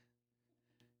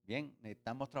 Bien,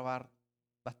 necesitamos trabajar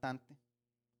bastante.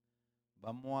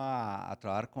 Vamos a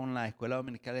trabajar con la escuela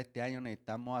dominical este año.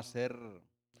 Necesitamos hacer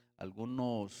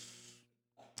algunos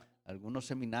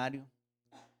seminarios.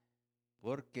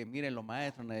 Porque miren, los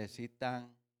maestros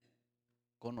necesitan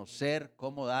conocer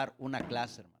cómo dar una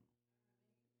clase, hermano.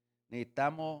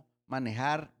 Necesitamos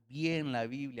manejar bien la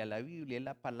Biblia. La Biblia es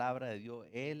la palabra de Dios,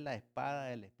 es la espada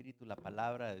del Espíritu, la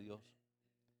palabra de Dios.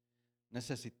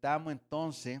 Necesitamos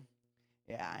entonces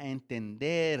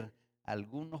entender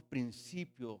algunos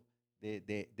principios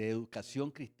de educación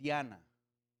cristiana.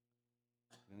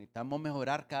 Necesitamos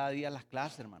mejorar cada día las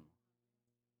clases, hermano.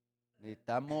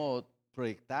 Necesitamos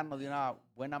proyectarnos de una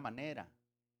buena manera.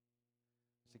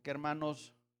 Así que,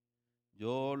 hermanos,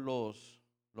 yo los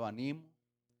animo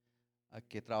a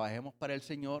que trabajemos para el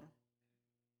Señor.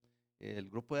 El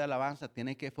grupo de alabanza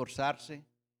tiene que esforzarse,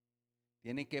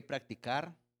 tiene que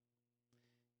practicar.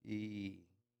 Y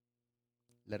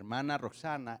la hermana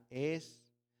Roxana es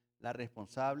la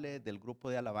responsable del grupo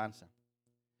de alabanza.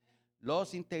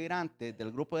 Los integrantes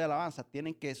del grupo de alabanza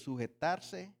tienen que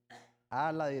sujetarse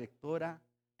a la directora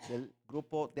del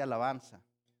grupo de alabanza.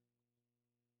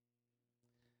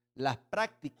 Las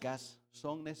prácticas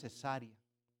son necesarias.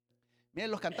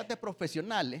 Miren, los cantantes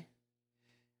profesionales,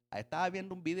 estaba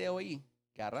viendo un video ahí,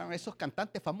 que agarraron a esos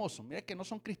cantantes famosos, miren que no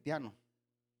son cristianos.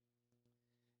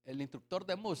 El instructor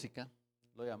de música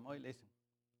lo llamó y le dice: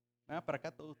 vengan para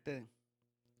acá todos ustedes,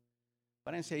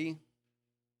 párense ahí,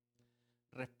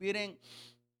 respiren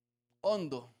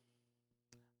hondo,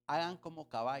 hagan como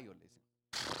caballos, le dicen.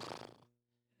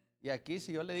 Y aquí,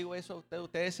 si yo le digo eso a ustedes,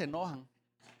 ustedes se enojan.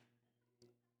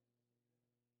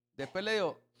 Después le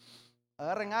digo: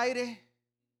 agarren aire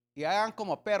y hagan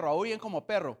como perro, aúllen como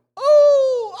perro.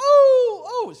 ¡Oh,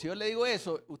 oh, oh! Si yo le digo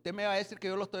eso, usted me va a decir que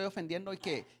yo lo estoy ofendiendo y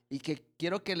que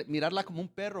quiero mirarla como un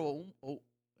perro.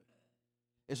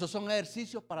 Esos son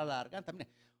ejercicios para la garganta. Mire,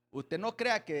 usted no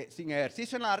crea que sin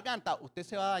ejercicio en la garganta usted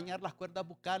se va a dañar las cuerdas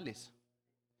vocales.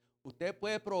 Usted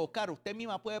puede provocar, usted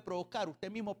mismo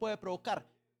puede provocar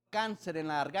cáncer en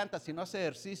la garganta si no hace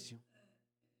ejercicio.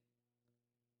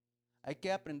 Hay que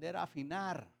aprender a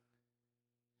afinar.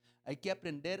 Hay que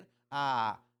aprender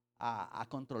a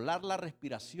controlar la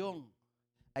respiración.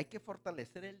 Hay que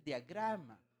fortalecer el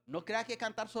diafragma. No crea que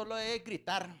cantar solo es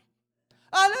gritar.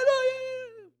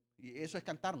 ¡Aleluya! Y eso es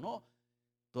cantar, no.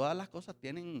 Todas las cosas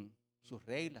tienen sus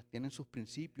reglas, tienen sus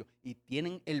principios y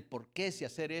tienen el porqué de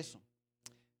hacer eso.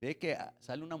 Ve que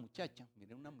sale una muchacha,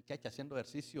 mire una muchacha haciendo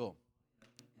ejercicio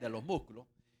de los músculos.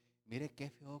 Mire qué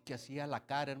feo que hacía la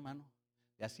cara, hermano.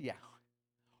 Le hacía,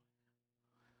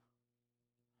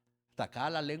 sacaba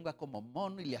la lengua como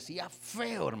mono y le hacía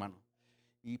feo, hermano.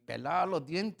 Y pelaba los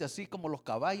dientes así como los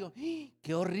caballos.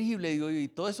 ¡Qué horrible! Digo, y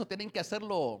todo eso tienen que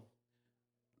hacerlo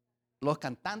los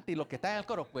cantantes y los que están en el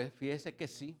coro. Pues fíjese que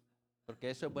sí,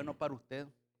 porque eso es bueno para usted.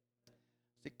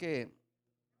 Así que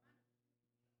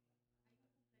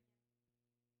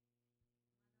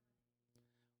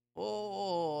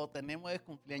tenemos de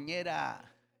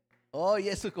cumpleañera. Hoy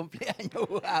es su cumpleaños.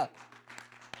 Wow.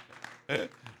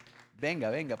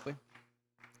 Venga, pues.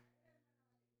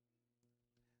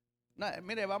 No,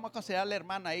 mire, vamos a considerar a la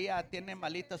hermana, ella tiene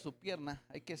malita su pierna,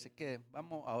 hay que se quede,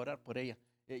 vamos a orar por ella.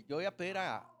 Yo voy a pedir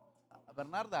a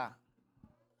Bernarda,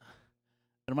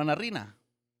 hermana Rina,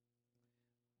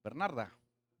 Bernarda,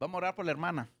 vamos a orar por la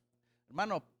hermana.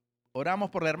 Hermano, oramos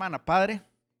por la hermana. Padre,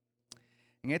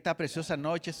 en esta preciosa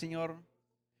noche, Señor,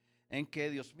 en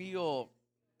que, Dios mío,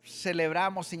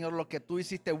 celebramos, Señor, lo que tú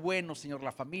hiciste bueno, Señor,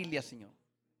 la familia, Señor.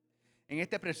 En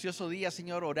este precioso día,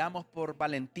 Señor, oramos por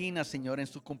Valentina, Señor, en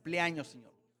su cumpleaños,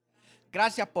 Señor.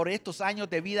 Gracias por estos años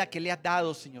de vida que le has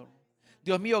dado, Señor.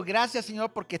 Dios mío, gracias,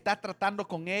 Señor, porque estás tratando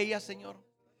con ella, Señor.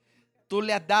 Tú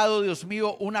le has dado, Dios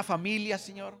mío, una familia,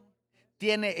 Señor.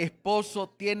 Tiene esposo,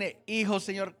 tiene hijos,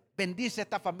 Señor. Bendice a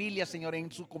esta familia, Señor,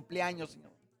 en su cumpleaños, Señor.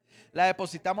 La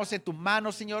depositamos en tus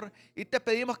manos, Señor, y te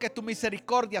pedimos que tu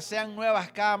misericordia sean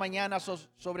nuevas cada mañana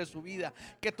sobre su vida.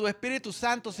 Que tu Espíritu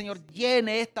Santo, Señor,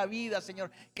 llene esta vida, Señor.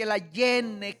 Que la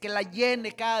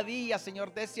llene cada día,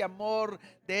 Señor, de ese amor,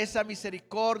 de esa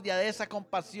misericordia, de esa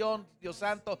compasión, Dios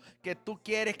Santo, que tú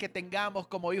quieres que tengamos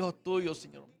como hijos tuyos,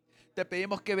 Señor. Te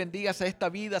pedimos que bendigas a esta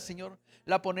vida, Señor.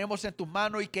 La ponemos en tus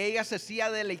manos y que ella se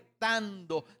siga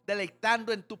deleitando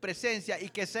en tu presencia y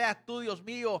que seas tú, Dios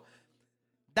mío,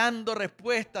 dando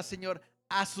respuesta, Señor,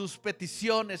 a sus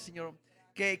peticiones, Señor.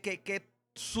 Que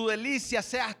su delicia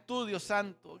seas tú, Dios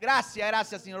Santo.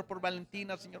 Gracias, Señor, por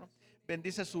Valentina, Señor.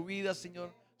 Bendice su vida,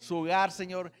 Señor, su hogar,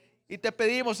 Señor. Y te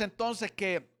pedimos entonces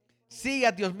que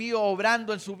siga, Dios mío,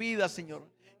 obrando en su vida, Señor.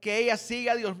 Que ella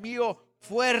siga, Dios mío,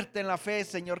 fuerte en la fe,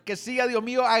 Señor. Que siga, Dios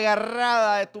mío,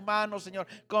 agarrada de tu mano, Señor.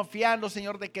 Confiando,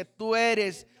 Señor, de que tú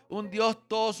eres un Dios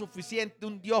todo suficiente,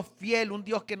 un Dios fiel, un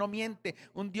Dios que no miente,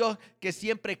 un Dios que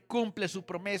siempre cumple su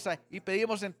promesa. Y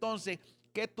pedimos entonces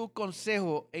que tu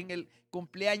consejo en el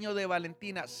cumpleaños de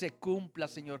Valentina se cumpla,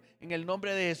 Señor. En el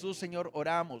nombre de Jesús, Señor,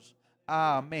 oramos.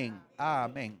 Amén.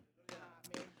 Amén.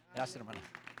 Gracias,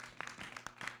 hermano.